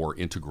more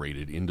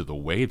integrated into the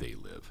way they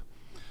live.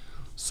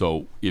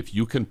 So if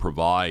you can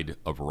provide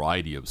a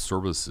variety of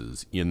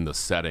services in the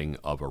setting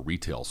of a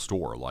retail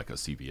store like a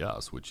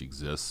CVS, which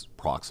exists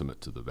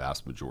proximate to the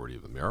vast majority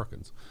of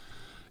Americans,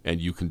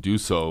 and you can do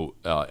so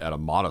at a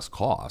modest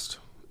cost,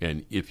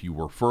 and if you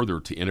were further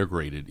to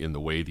integrate it in the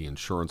way the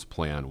insurance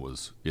plan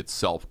was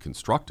itself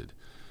constructed,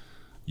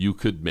 you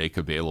could make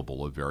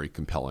available a very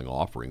compelling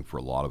offering for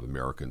a lot of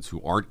Americans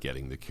who aren't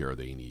getting the care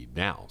they need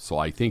now. So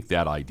I think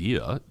that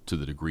idea, to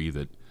the degree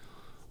that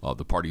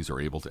the parties are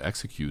able to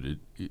execute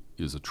it,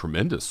 is a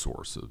tremendous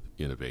source of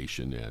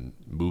innovation and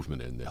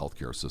movement in the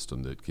healthcare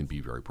system that can be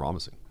very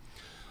promising.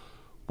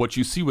 What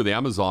you see with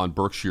Amazon,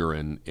 Berkshire,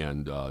 and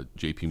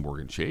JP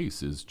Morgan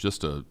Chase is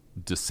just a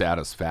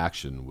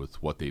dissatisfaction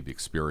with what they've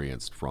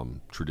experienced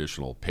from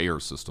traditional payer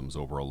systems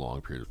over a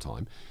long period of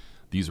time.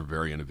 These are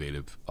very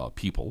innovative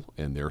people,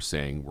 and they're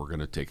saying, we're going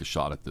to take a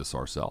shot at this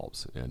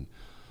ourselves. And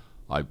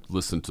I've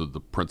listened to the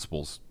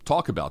principals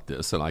talk about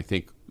this, and I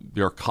think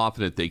they're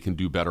confident they can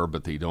do better,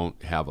 but they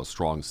don't have a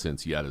strong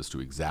sense yet as to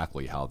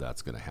exactly how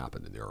that's going to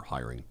happen, and they're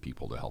hiring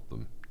people to help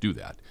them do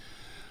that.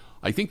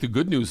 I think the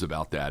good news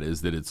about that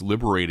is that it's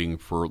liberating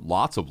for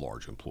lots of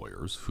large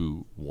employers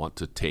who want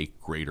to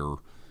take greater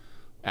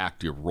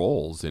active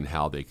roles in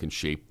how they can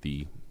shape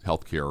the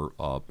healthcare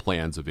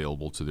plans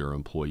available to their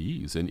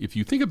employees. And if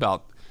you think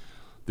about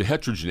the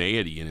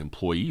heterogeneity in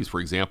employees, for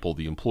example,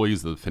 the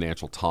employees of the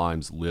Financial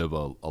Times live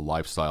a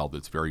lifestyle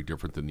that's very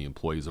different than the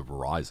employees of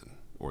Verizon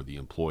or the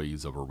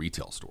employees of a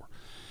retail store.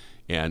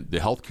 And the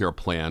healthcare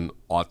plan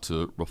ought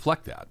to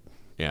reflect that.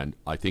 And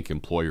I think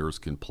employers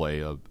can play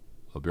a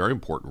very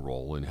important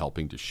role in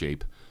helping to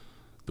shape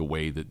the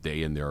way that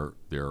they and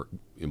their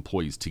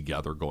employees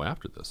together go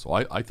after this. So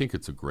I think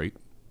it's a great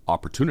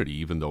opportunity,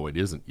 even though it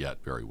isn't yet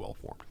very well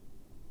formed.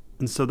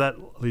 And so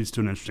that leads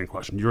to an interesting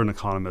question. You're an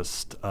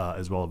economist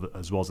as well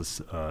as a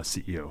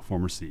CEO,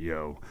 former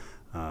CEO,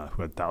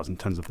 who had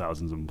tens of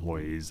thousands of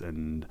employees,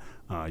 and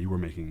you were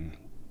making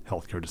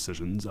healthcare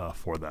decisions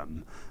for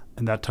them.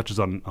 And that touches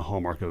on a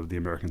hallmark of the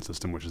American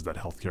system, which is that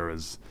healthcare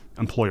is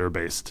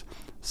employer-based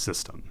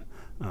system.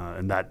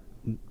 And that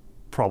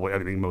probably, I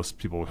think most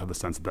people have the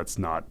sense that that's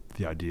not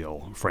the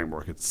ideal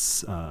framework.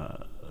 It's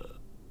a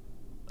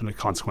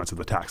consequence of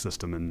the tax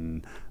system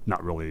and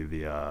not really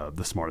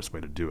the smartest way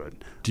to do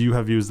it. Do you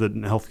have views that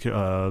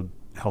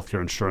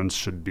healthcare insurance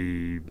should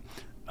be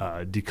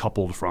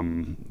decoupled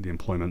from the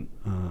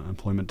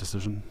employment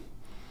decision?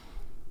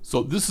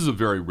 So this is a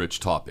very rich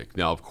topic.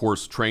 Now, of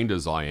course, trained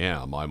as I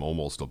am, I'm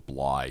almost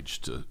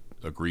obliged to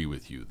agree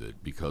with you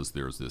that because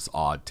there's this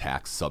odd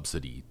tax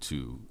subsidy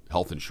to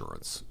health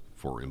insurance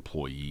for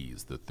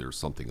employees, that there's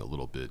something a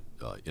little bit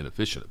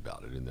inefficient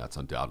about it, and that's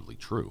undoubtedly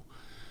true.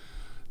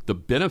 The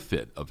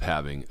benefit of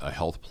having a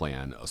health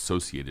plan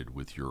associated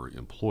with your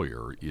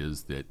employer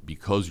is that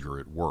because you're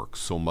at work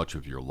so much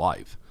of your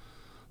life,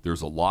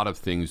 there's a lot of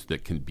things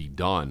that can be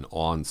done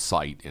on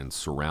site and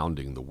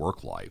surrounding the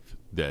work life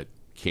that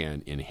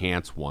can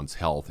enhance one's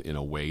health in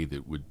a way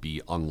that would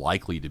be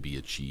unlikely to be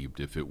achieved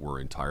if it were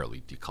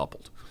entirely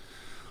decoupled.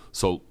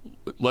 So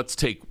let's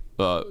take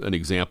an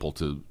example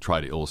to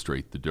try to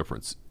illustrate the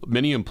difference.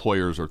 Many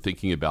employers are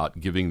thinking about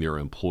giving their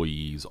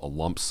employees a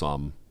lump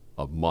sum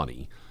of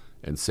money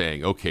and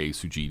saying, okay,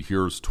 Sujit,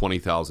 here's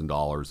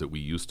 $20,000 that we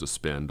used to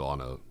spend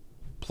on a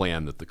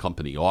plan that the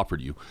company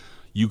offered you.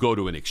 You go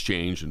to an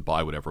exchange and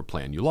buy whatever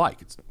plan you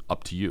like. It's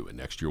up to you. And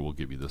next year we'll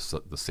give you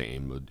the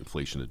same,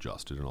 inflation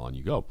adjusted, and on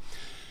you go.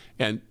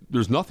 And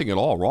there's nothing at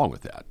all wrong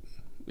with that.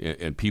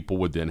 And people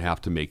would then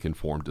have to make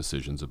informed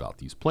decisions about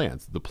these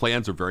plans. The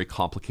plans are very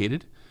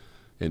complicated,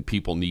 and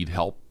people need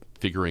help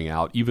figuring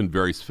out, even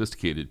very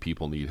sophisticated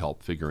people need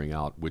help figuring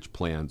out which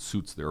plan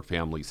suits their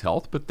family's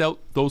health. But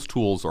those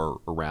tools are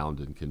around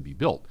and can be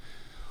built.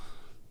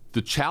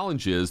 The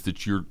challenge is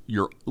that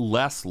you're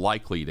less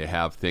likely to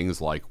have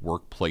things like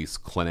workplace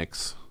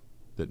clinics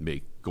that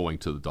make going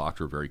to the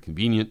doctor very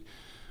convenient.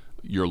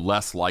 You're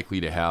less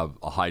likely to have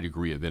a high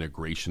degree of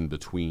integration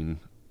between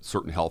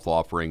certain health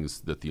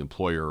offerings that the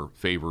employer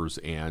favors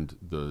and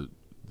the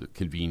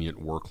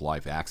convenient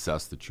work-life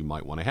access that you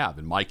might want to have.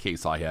 In my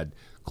case, I had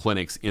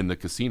clinics in the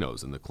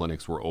casinos, and the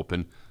clinics were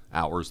open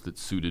hours that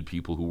suited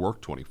people who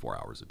worked 24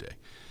 hours a day.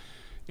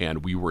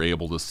 And we were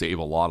able to save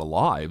a lot of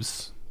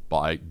lives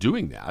by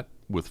doing that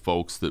with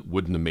folks that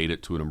wouldn't have made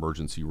it to an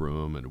emergency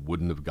room and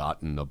wouldn't have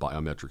gotten a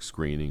biometric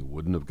screening,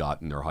 wouldn't have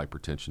gotten their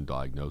hypertension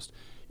diagnosed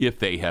if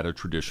they had a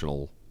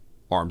traditional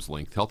arm's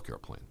length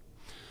healthcare plan.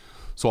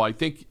 So I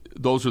think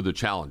those are the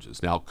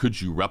challenges. Now, could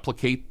you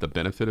replicate the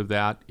benefit of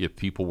that if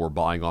people were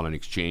buying on an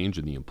exchange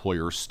and the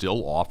employer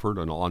still offered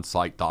an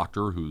on-site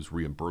doctor whose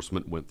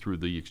reimbursement went through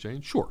the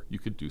exchange? Sure, you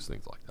could do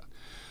things like that.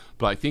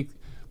 But I think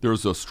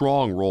there's a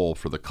strong role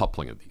for the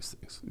coupling of these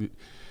things.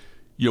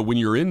 You know, when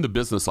you're in the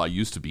business I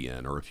used to be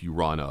in, or if you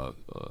run a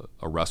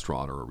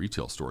restaurant or a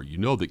retail store, you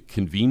know that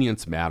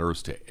convenience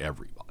matters to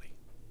everybody.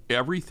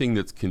 Everything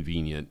that's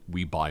convenient,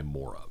 we buy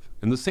more of.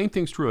 And the same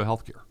thing's true of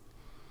healthcare.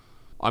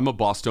 I'm a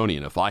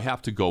Bostonian. If I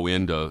have to go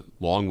into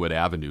Longwood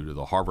Avenue to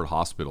the Harvard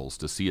hospitals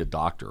to see a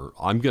doctor,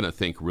 I'm going to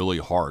think really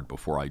hard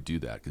before I do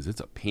that because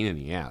it's a pain in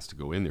the ass to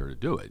go in there to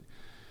do it.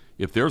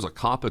 If there's a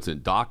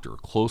competent doctor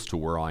close to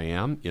where I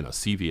am in a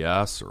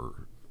CVS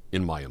or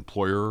in my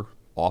employer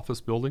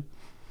office building,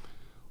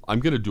 I'm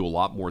going to do a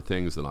lot more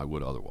things than I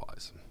would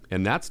otherwise.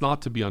 And that's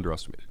not to be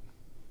underestimated.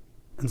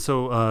 And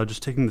so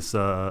just taking this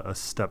a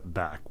step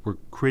back, we're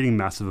creating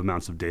massive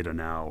amounts of data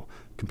now.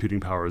 Computing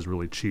power is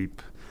really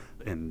cheap,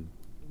 and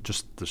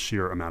just the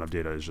sheer amount of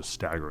data is just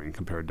staggering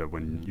compared to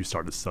when you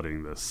started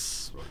studying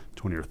this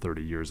 20 or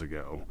 30 years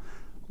ago.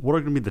 What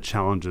are going to be the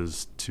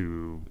challenges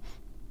to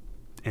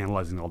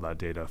analyzing all that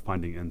data,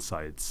 finding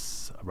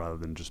insights, rather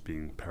than just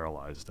being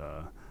paralyzed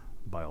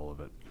by all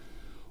of it?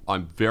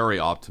 I'm very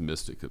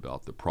optimistic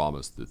about the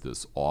promise that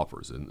this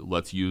offers. And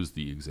let's use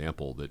the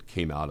example that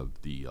came out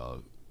of the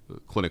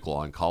clinical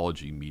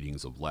oncology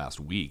meetings of last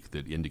week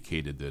that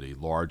indicated that a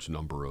large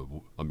number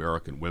of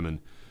American women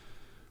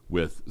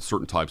with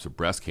certain types of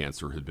breast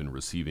cancer had been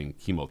receiving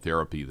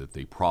chemotherapy that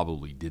they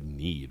probably didn't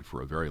need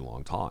for a very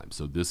long time.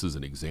 So this is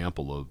an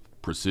example of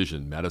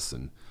precision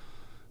medicine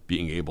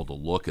being able to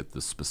look at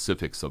the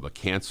specifics of a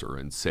cancer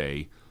and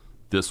say,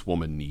 this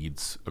woman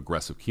needs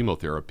aggressive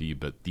chemotherapy,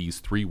 but these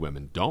 3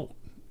 women don't.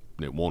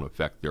 And it won't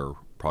affect their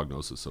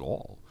prognosis at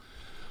all.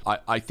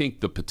 I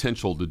think the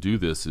potential to do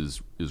this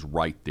is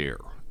right there.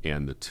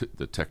 And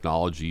the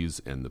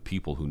technologies and the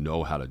people who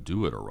know how to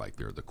do it are right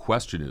there. The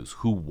question is,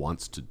 who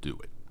wants to do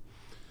it?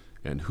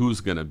 And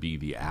who's going to be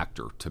the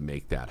actor to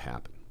make that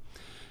happen?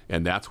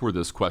 And that's where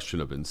this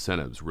question of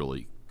incentives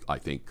really, I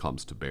think,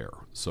 comes to bear.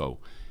 So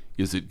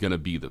is it going to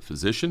be the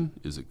physician?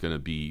 Is it going to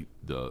be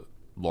the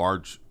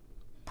large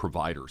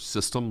provider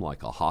system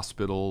like a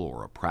hospital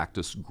or a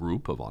practice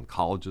group of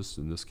oncologists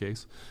in this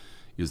case?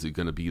 Is it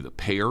going to be the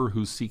payer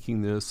who's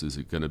seeking this? Is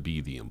it going to be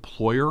the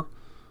employer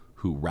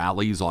who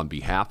rallies on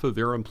behalf of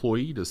their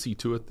employee to see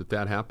to it that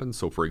that happens?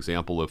 So, for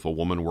example, if a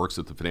woman works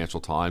at the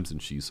Financial Times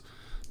and she's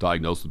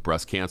diagnosed with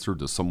breast cancer,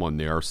 does someone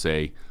there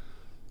say,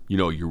 you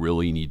know, you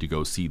really need to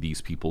go see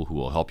these people who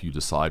will help you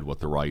decide what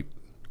the right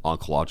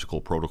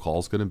oncological protocol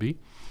is going to be?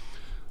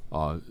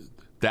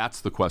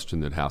 That's the question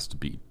that has to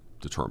be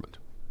determined.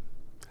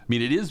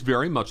 mean, it is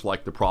very much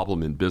like the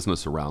problem in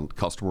business around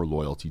customer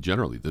loyalty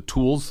generally. The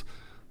tools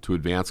to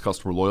advance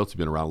customer loyalty have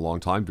been around a long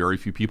time. Very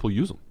few people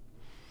use them.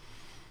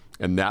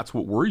 And that's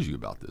what worries you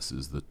about this,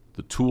 is that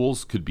the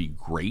tools could be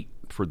great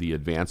for the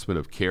advancement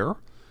of care.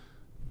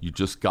 You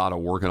just got to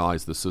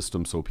organize the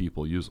system so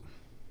people use them.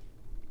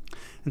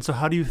 And so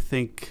how do you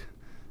think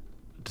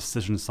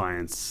decision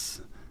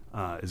science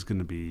is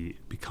going to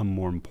become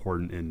more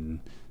important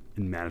in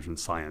management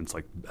science?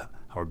 Like,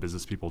 how are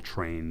business people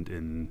trained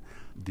in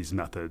these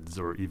methods,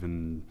 or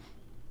even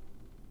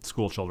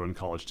school children,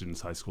 college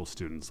students, high school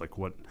students? Like,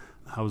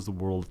 how is the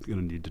world going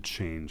to need to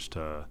change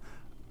to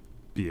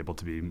be able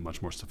to be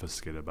much more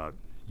sophisticated about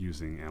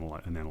using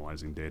and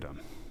analyzing data?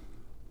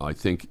 I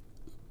think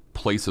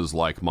places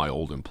like my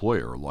old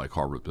employer, like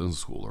Harvard Business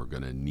School, are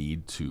going to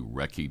need to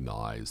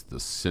recognize the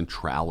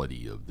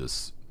centrality of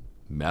this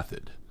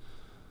method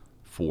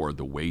for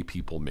the way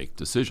people make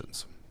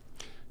decisions.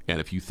 And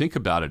if you think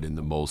about it in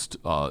the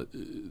most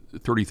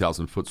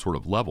 30,000-foot sort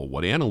of level,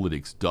 what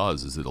analytics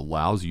does is it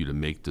allows you to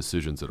make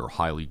decisions that are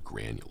highly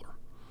granular.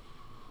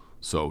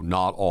 So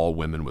not all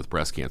women with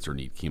breast cancer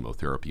need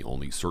chemotherapy,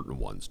 only certain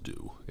ones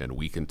do. And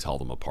we can tell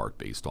them apart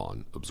based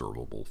on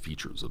observable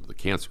features of the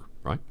cancer,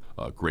 right?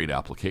 Great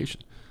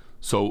application.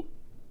 So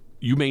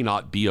you may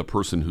not be a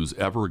person who's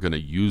ever going to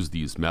use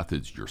these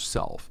methods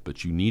yourself,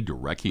 but you need to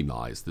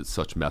recognize that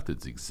such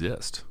methods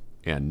exist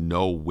and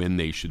know when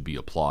they should be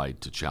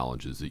applied to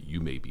challenges that you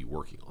may be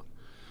working on.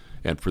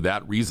 And for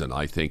that reason,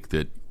 I think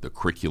that the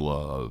curricula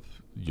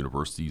of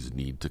universities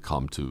need to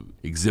come to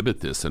exhibit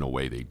this in a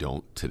way they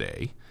don't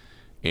today.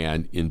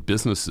 And in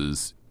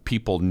businesses,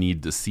 people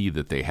need to see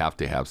that they have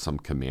to have some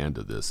command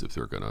of this if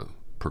they're going to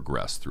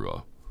progress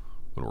through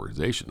an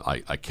organization.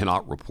 I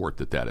cannot report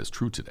that that is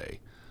true today,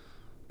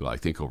 but I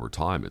think over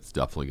time it's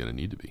definitely going to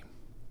need to be.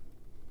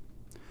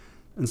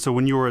 And so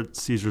when you were at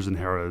Caesars and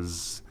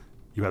Harrah's,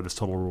 you had this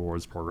total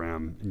rewards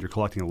program, and you're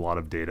collecting a lot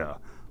of data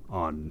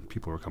on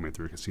people who are coming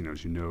through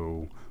casinos. You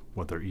know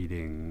what they're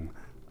eating,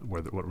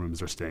 what rooms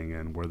they're staying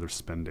in, where they're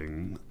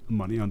spending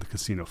money on the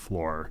casino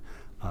floor.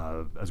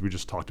 As we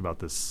just talked about,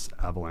 this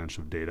avalanche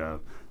of data,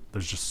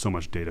 there's just so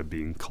much data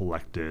being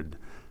collected.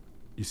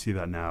 You see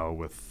that now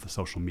with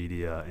social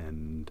media,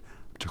 and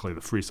particularly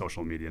the free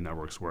social media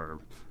networks, where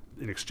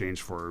in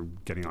exchange for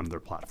getting onto their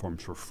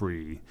platforms for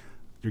free,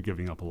 you're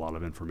giving up a lot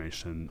of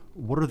information.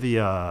 What are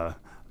the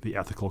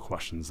ethical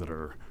questions that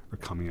are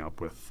coming up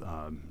with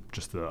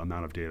just the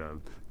amount of data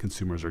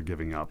consumers are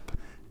giving up,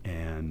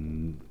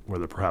 and where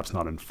they're perhaps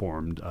not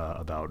informed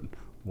about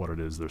what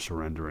it is they're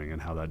surrendering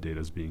and how that data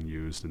is being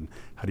used? And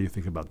how do you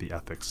think about the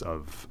ethics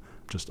of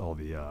just all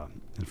the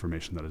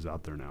information that is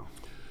out there now?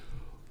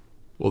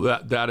 Well,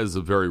 that is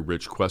a very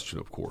rich question,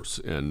 of course.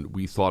 And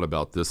we thought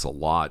about this a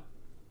lot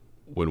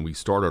when we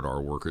started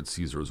our work at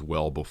Caesars,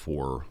 well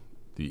before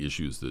the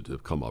issues that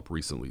have come up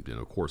recently. And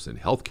of course, in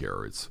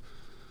healthcare, it's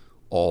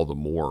all the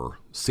more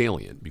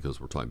salient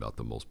because we're talking about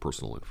the most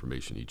personal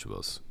information each of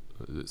us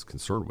is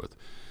concerned with.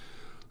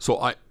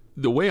 So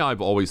the way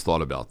I've always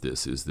thought about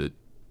this is that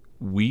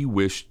we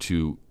wish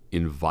to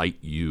invite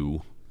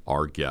you,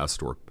 our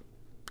guest or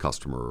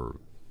customer or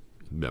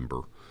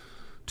member,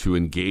 to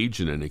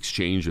engage in an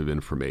exchange of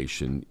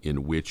information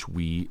in which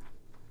we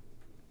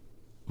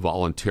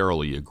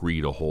voluntarily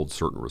agree to hold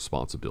certain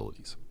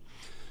responsibilities.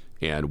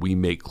 And we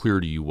make clear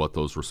to you what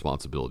those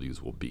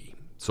responsibilities will be.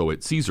 So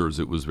at Caesars,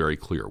 it was very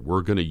clear.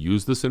 We're going to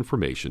use this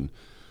information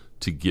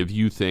to give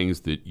you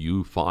things that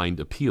you find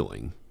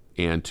appealing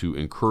and to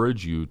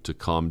encourage you to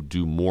come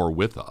do more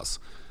with us.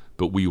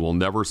 But we will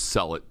never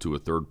sell it to a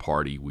third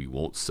party. We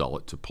won't sell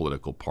it to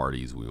political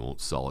parties. We won't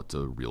sell it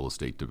to real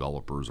estate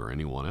developers or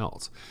anyone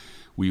else.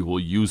 We will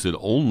use it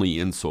only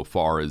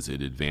insofar as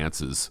it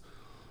advances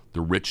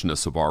the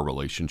richness of our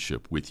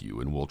relationship with you,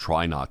 and we'll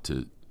try not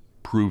to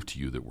prove to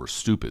you that we're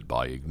stupid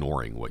by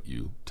ignoring what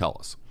you tell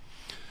us.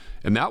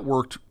 And that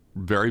worked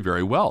very,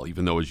 very well,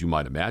 even though, as you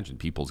might imagine,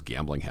 people's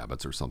gambling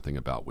habits are something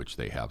about which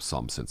they have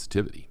some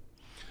sensitivity.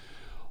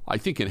 I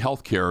think in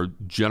healthcare,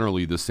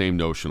 generally the same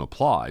notion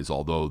applies,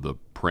 although the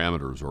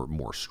parameters are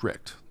more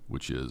strict,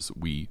 which is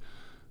we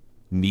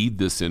need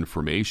this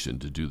information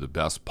to do the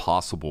best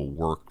possible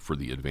work for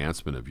the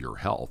advancement of your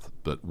health,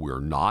 but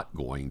we're not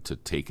going to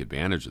take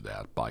advantage of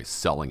that by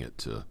selling it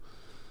to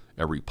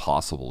every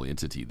possible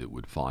entity that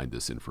would find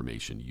this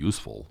information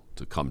useful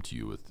to come to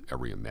you with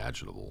every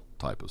imaginable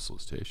type of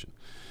solicitation,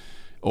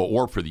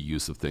 or for the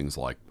use of things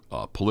like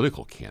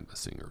political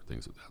canvassing or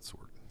things of that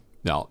sort.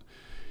 Now,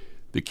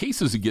 the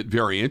cases that get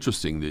very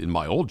interesting, in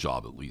my old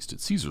job at least at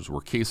Caesars,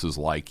 were cases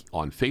like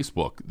on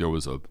Facebook, there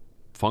was a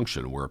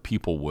function where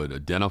people would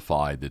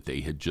identify that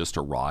they had just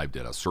arrived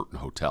at a certain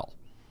hotel.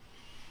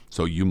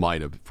 So you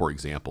might have, for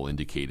example,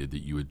 indicated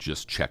that you had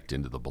just checked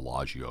into the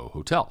Bellagio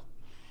Hotel.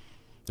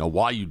 Now,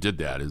 why you did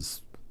that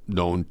is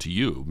known to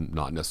you,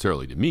 not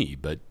necessarily to me,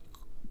 but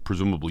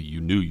presumably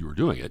you knew you were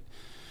doing it.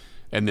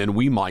 And then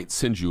we might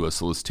send you a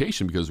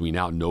solicitation because we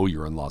now know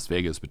you're in Las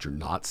Vegas, but you're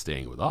not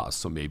staying with us.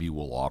 So maybe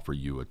we'll offer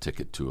you a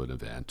ticket to an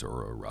event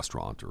or a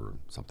restaurant or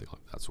something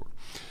like that sort.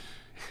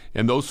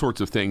 And those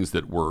sorts of things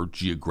that were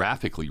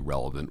geographically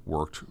relevant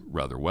worked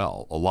rather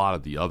well. A lot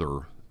of the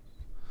other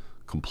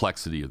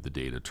complexity of the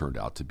data turned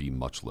out to be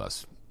much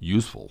less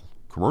useful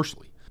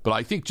commercially. But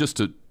I think just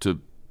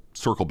to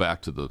circle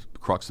back to the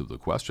crux of the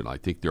question, I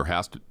think there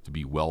has to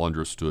be well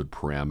understood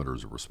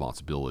parameters of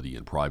responsibility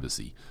and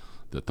privacy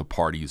that the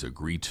parties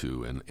agree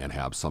to and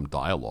have some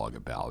dialogue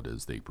about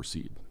as they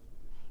proceed.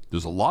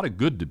 There's a lot of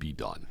good to be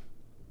done.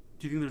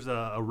 Do you think there's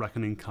a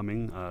reckoning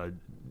coming?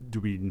 Do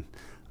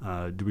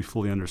we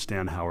fully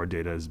understand how our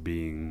data is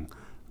being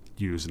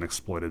used and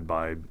exploited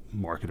by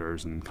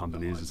marketers and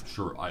companies?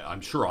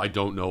 I'm sure I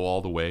don't know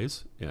all the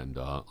ways, and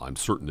I'm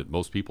certain that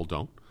most people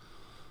don't.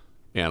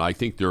 And I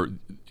think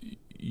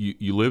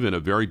you live in a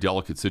very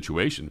delicate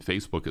situation.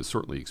 Facebook has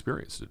certainly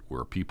experienced it,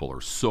 where people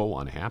are so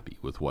unhappy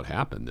with what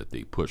happened that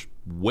they push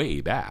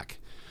way back.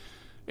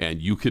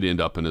 And you could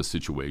end up in a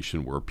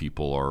situation where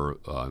people are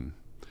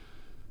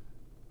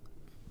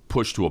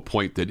pushed to a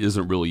point that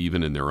isn't really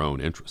even in their own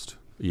interest.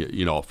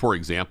 You know, for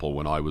example,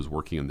 when I was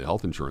working in the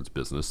health insurance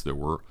business,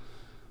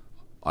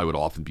 I would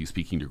often be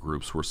speaking to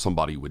groups where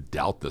somebody would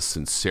doubt the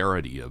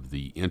sincerity of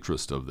the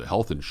interest of the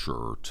health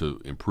insurer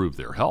to improve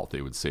their health.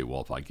 They would say, well,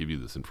 if I give you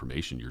this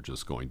information, you're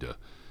just going to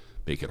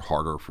make it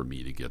harder for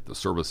me to get the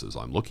services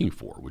I'm looking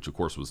for, which of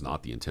course was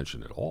not the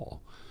intention at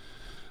all.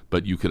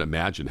 But you can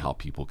imagine how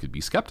people could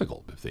be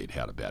skeptical if they'd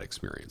had a bad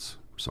experience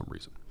for some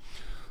reason.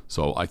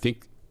 So I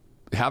think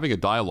having a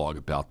dialogue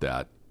about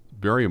that,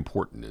 very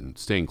important, and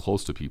staying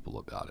close to people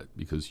about it,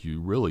 because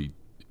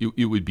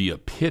it would be a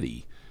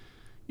pity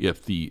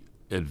if the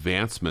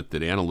advancement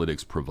that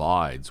analytics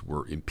provides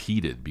were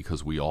impeded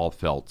because we all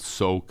felt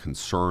so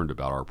concerned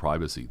about our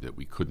privacy that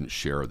we couldn't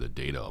share the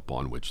data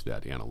upon which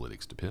that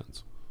analytics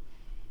depends.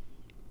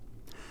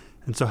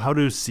 And so how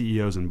do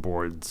CEOs and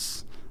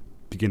boards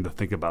begin to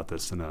think about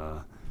this in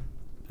a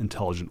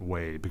intelligent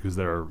way? Because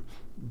they're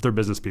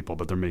business people,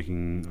 but they're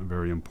making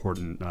very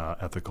important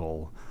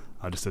ethical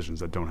decisions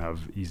that don't have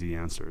easy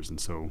answers. And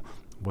so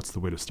what's the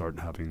way to start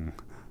having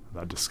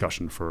that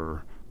discussion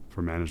for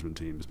management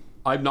teams?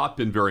 I've not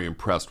been very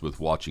impressed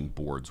with watching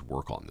boards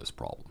work on this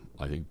problem.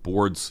 I think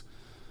boards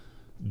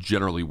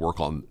generally work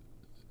on,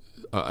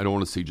 I don't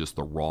want to say just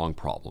the wrong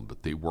problem,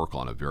 but they work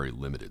on a very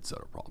limited set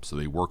of problems. So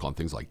they work on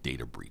things like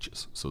data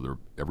breaches. So there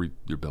have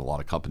been a lot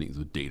of companies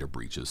with data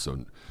breaches.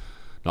 So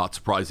not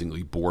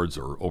surprisingly, boards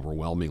are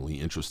overwhelmingly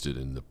interested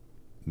in the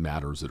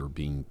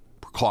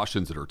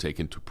precautions that are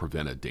taken to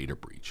prevent a data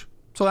breach.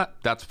 So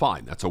that's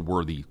fine. That's a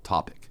worthy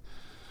topic.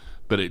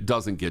 But it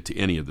doesn't get to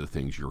any of the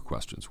things your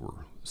questions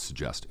were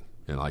suggesting.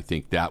 And I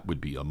think that would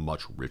be a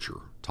much richer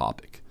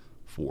topic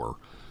for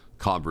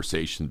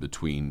conversation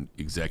between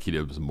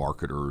executives,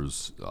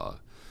 marketers,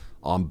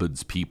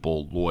 ombuds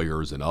people,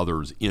 lawyers, and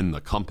others in the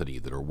company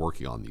that are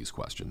working on these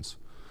questions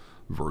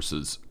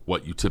versus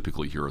what you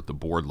typically hear at the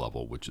board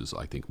level, which is,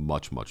 I think,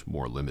 much, much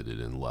more limited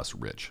and less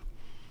rich.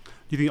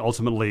 Do you think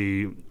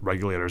ultimately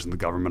regulators and the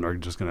government are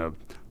just going to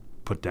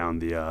put down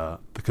the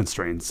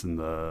constraints and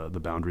the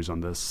boundaries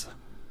on this?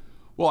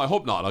 Well, I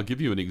hope not. I'll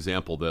give you an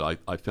example that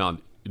I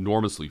found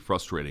enormously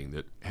frustrating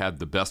that had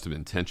the best of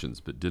intentions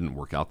but didn't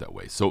work out that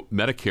way. So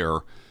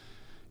Medicare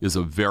is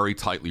a very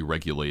tightly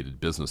regulated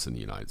business in the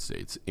United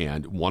States.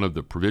 And one of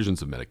the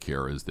provisions of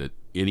Medicare is that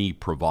any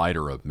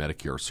provider of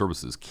Medicare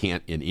services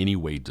can't in any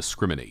way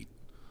discriminate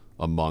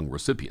among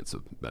recipients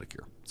of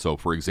Medicare. So,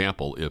 for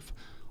example, if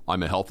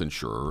I'm a health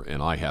insurer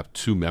and I have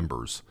two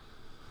members,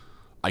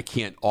 I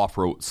can't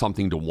offer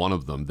something to one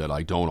of them that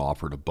I don't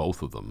offer to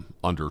both of them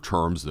under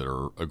terms that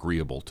are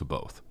agreeable to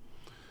both.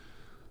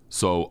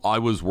 So I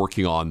was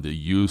working on the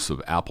use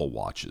of Apple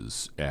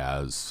Watches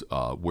as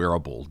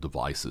wearable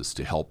devices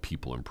to help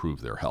people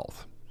improve their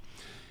health.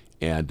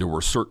 And there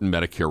were certain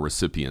Medicare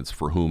recipients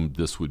for whom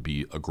this would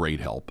be a great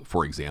help,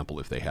 for example,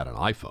 if they had an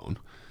iPhone,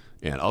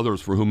 and others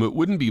for whom it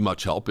wouldn't be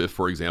much help if,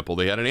 for example,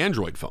 they had an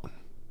Android phone.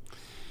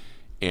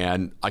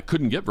 And I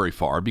couldn't get very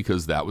far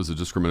because that was a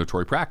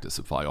discriminatory practice.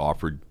 If I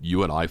offered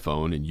you an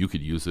iPhone and you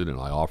could use it, and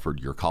I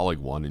offered your colleague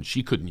one and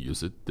she couldn't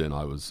use it, then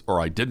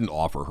I didn't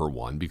offer her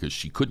one because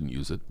she couldn't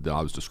use it, then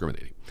I was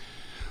discriminating.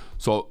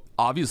 So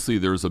obviously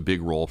there's a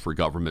big role for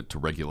government to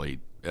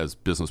regulate, as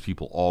business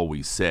people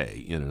always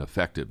say, in an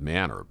effective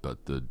manner.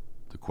 But the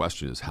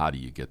question is, how do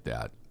you get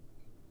that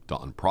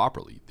done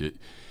properly?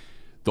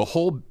 The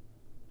whole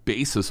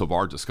basis of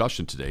our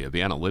discussion today of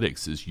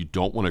analytics is you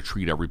don't want to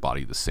treat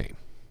everybody the same.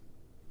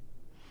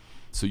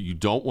 So you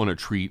don't want to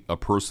treat a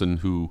person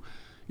who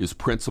is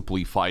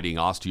principally fighting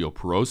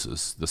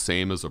osteoporosis the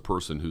same as a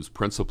person who's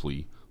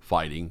principally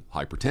fighting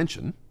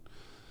hypertension.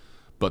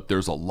 But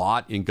there's a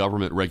lot in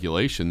government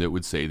regulation that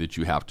would say that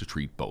you have to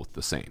treat both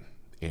the same.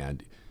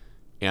 And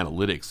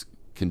analytics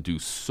can do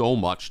so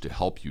much to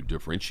help you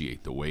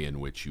differentiate the way in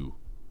which you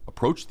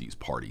approach these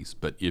parties.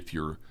 But if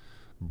you're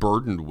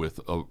burdened with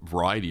a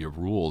variety of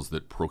rules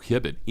that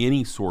prohibit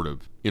any sort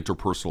of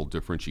interpersonal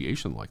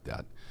differentiation like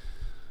that,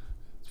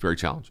 it's very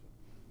challenging.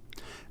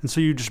 And so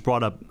you just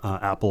brought up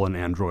Apple and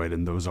Android,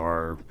 and those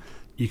are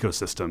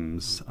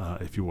ecosystems,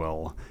 if you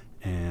will.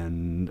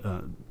 And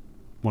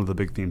one of the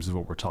big themes of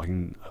what we're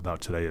talking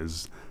about today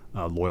is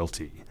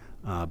loyalty.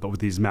 But with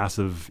these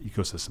massive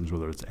ecosystems,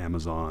 whether it's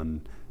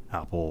Amazon,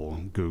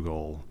 Apple,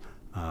 Google,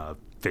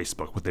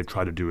 Facebook, what they've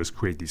tried to do is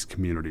create these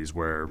communities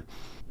where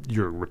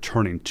you're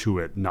returning to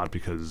it not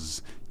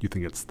because you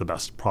think it's the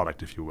best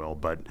product, if you will,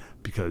 but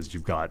because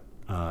you've got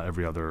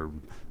every other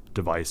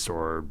device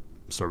or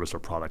service or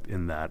product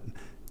in that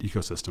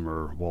ecosystem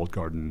or walled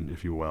garden,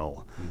 if you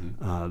will.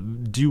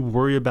 Mm-hmm. Do you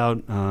worry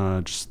about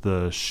just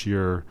the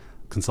sheer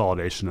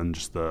consolidation and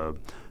just the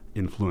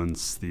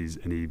influence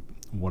any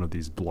one of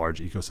these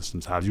large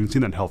ecosystems have? You can see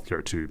that in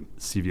healthcare too.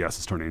 CVS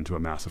is turning into a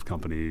massive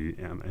company.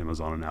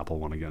 Amazon and Apple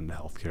want to get into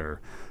healthcare.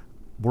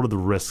 What are the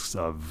risks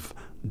of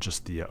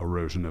just the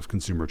erosion of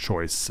consumer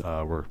choice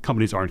where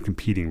companies aren't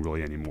competing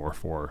really anymore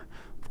for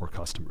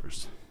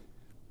customers?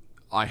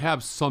 I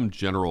have some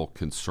general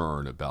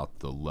concern about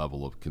the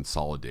level of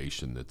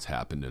consolidation that's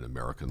happened in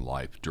American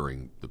life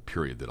during the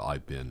period that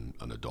I've been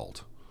an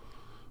adult.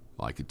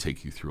 I could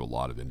take you through a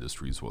lot of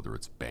industries, whether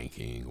it's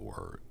banking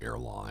or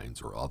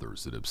airlines or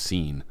others, that have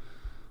seen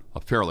a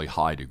fairly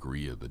high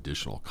degree of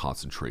additional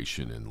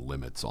concentration and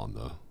limits on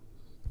the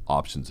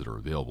options that are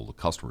available to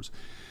customers.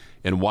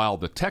 And while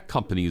the tech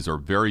companies are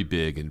very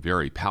big and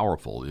very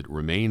powerful, it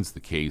remains the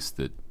case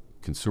that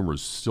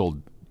consumers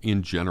still,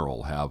 in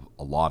general, have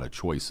a lot of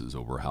choices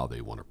over how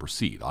they want to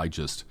proceed. I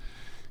just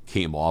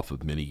came off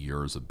of many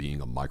years of being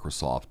a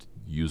Microsoft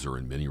user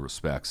in many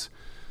respects.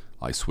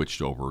 I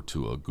switched over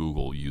to a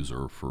Google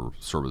user for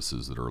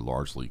services that are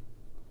largely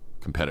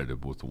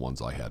competitive with the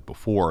ones I had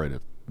before, and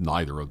if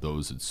neither of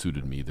those had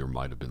suited me, there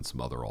might have been some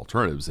other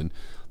alternatives. And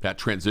that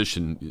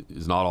transition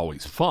is not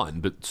always fun,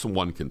 but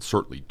someone can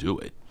certainly do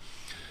it.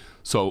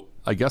 So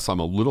I guess I'm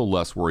a little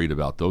less worried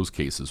about those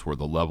cases where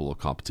the level of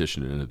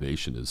competition and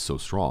innovation is so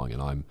strong,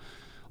 and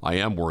I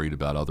am worried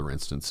about other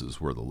instances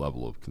where the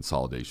level of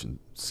consolidation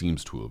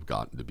seems to have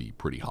gotten to be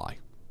pretty high.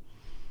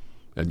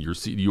 And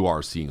you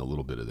are seeing a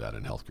little bit of that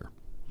in healthcare.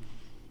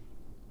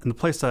 And the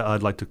place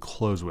I'd like to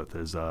close with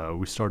is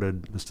we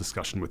started this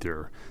discussion with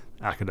your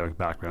academic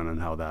background and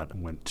how that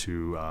went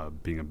to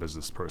being a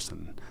business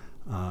person.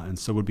 And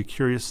so would be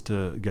curious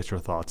to get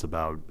your thoughts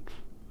about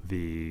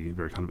the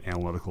very kind of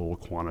analytical,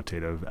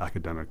 quantitative,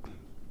 academic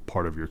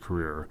part of your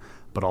career,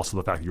 but also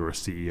the fact that you were a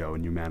CEO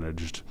and you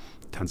managed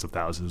tens of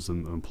thousands of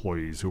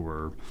employees who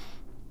were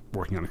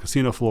working on a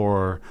casino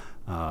floor,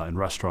 and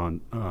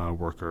restaurant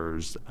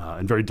workers,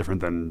 and very different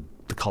than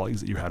the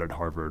colleagues that you had at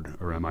Harvard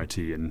or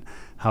MIT. And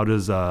how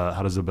does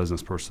a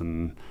business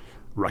person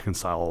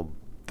reconcile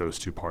those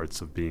two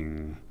parts of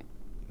being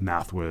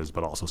math whiz,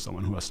 but also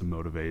someone who has to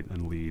motivate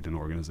and lead an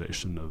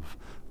organization of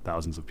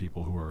thousands of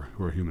people who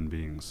are human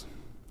beings?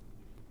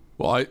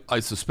 Well, I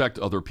suspect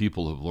other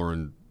people have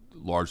learned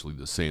largely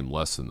the same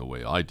lesson the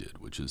way I did,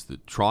 which is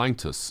that trying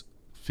to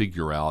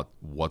figure out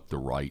what the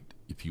right,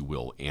 if you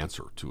will,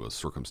 answer to a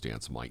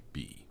circumstance might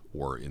be,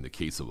 or in the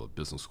case of a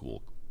business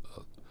school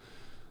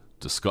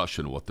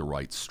discussion, what the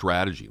right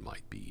strategy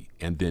might be,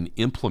 and then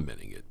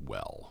implementing it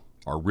well,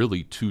 are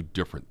really two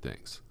different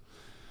things.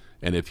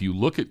 And if you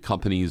look at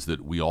companies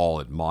that we all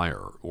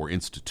admire, or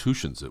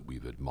institutions that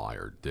we've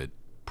admired that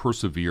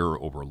persevere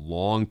over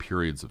long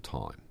periods of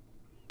time,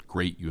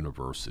 great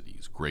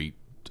universities, great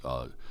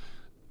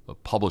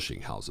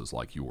publishing houses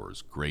like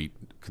yours, great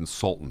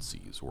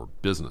consultancies or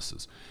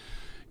businesses,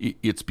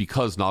 it's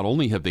because not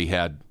only have they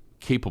had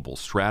capable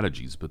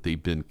strategies, but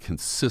they've been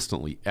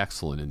consistently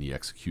excellent in the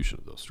execution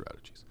of those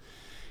strategies.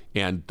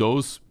 And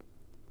those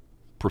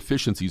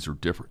proficiencies are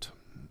different.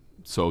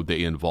 So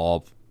they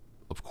involve,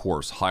 of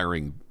course,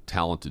 hiring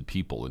talented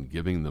people and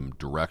giving them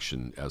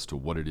direction as to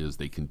what it is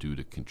they can do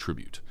to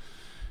contribute,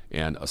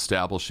 and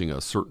establishing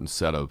a certain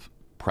set of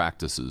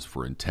practices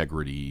for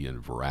integrity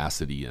and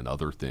veracity and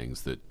other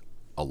things that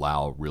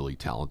allow really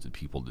talented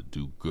people to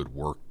do good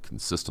work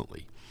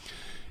consistently,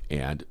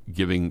 and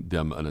giving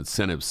them an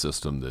incentive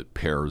system that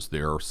pairs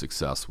their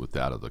success with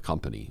that of the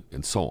company,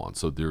 and so on.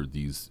 So there are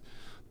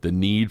the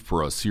need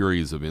for a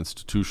series of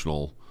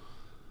institutional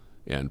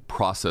and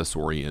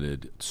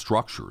process-oriented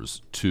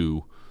structures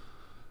to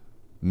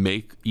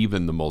make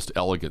even the most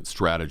elegant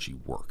strategy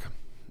work.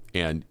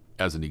 And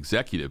as an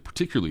executive,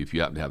 particularly if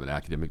you happen to have an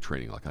academic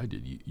training like I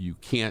did, you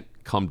can't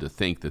come to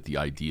think that the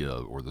idea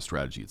or the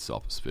strategy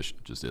itself is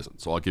sufficient. It just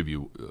isn't. So I'll give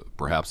you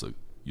perhaps a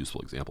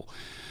useful example.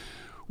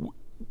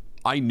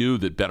 I knew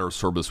that better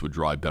service would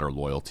drive better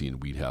loyalty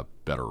and we'd have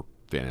better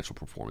financial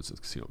performance in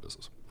the casino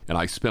business. And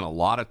I spent a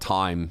lot of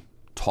time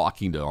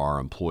talking to our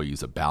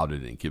employees about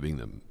it and giving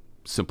them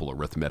simple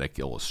arithmetic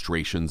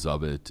illustrations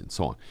of it and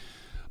so on.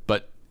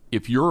 But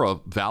if you're a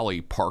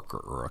valet parker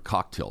or a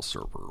cocktail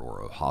server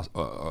or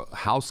a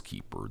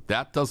housekeeper,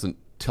 that doesn't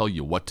tell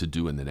you what to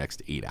do in the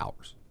next 8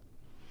 hours.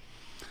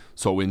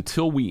 So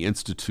until we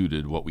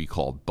instituted what we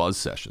called buzz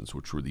sessions,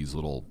 which were these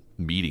little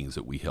meetings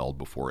that we held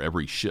before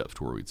every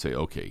shift where we'd say,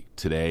 okay,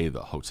 today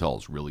the hotel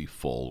is really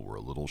full, we're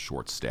a little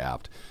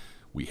short-staffed,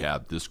 we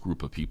have this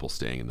group of people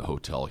staying in the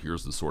hotel,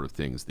 here's the sort of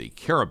things they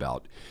care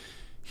about,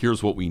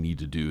 here's what we need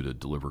to do to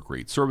deliver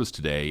great service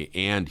today,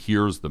 and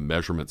here's the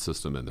measurement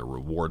system and the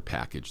reward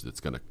package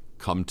that's going to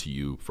come to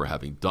you for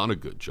having done a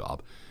good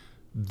job,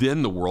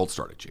 then the world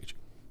started changing.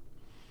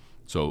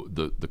 So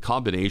the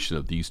combination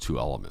of these two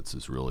elements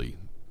is really,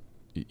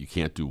 you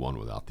can't do one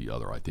without the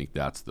other. I think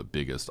that's the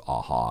biggest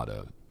aha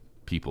to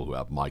people who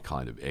have my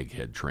kind of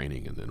egghead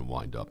training and then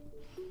wind up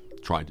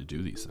trying to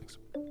do these things.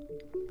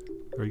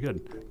 Very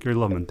good. Gary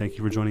Loveman, thank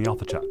you for joining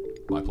Alpha Chat.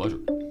 My pleasure.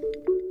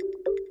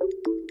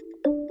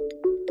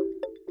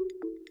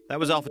 That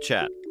was Alpha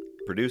Chat,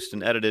 produced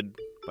and edited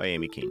by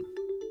Amy Keene.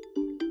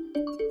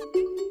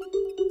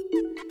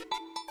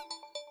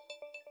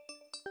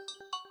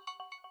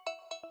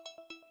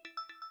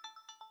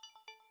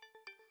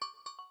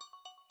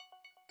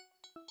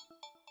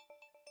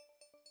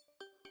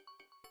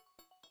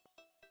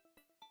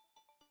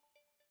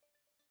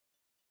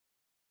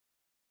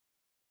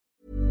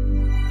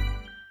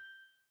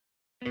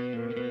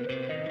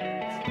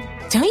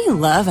 Don't you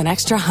love an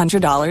extra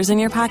 $100 in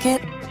your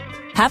pocket?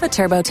 Have a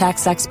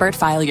TurboTax expert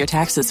file your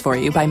taxes for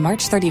you by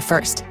March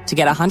 31st to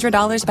get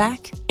 $100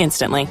 back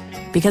instantly.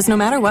 Because no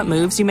matter what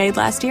moves you made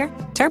last year,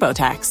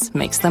 TurboTax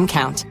makes them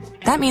count.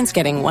 That means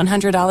getting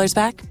 $100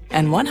 back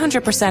and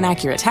 100%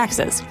 accurate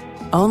taxes,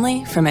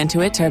 only from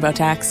Intuit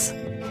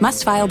TurboTax.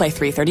 Must file by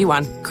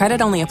 3/31.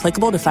 Credit only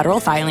applicable to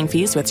federal filing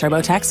fees with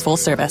TurboTax full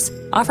service.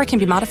 Offer can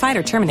be modified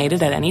or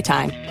terminated at any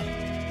time.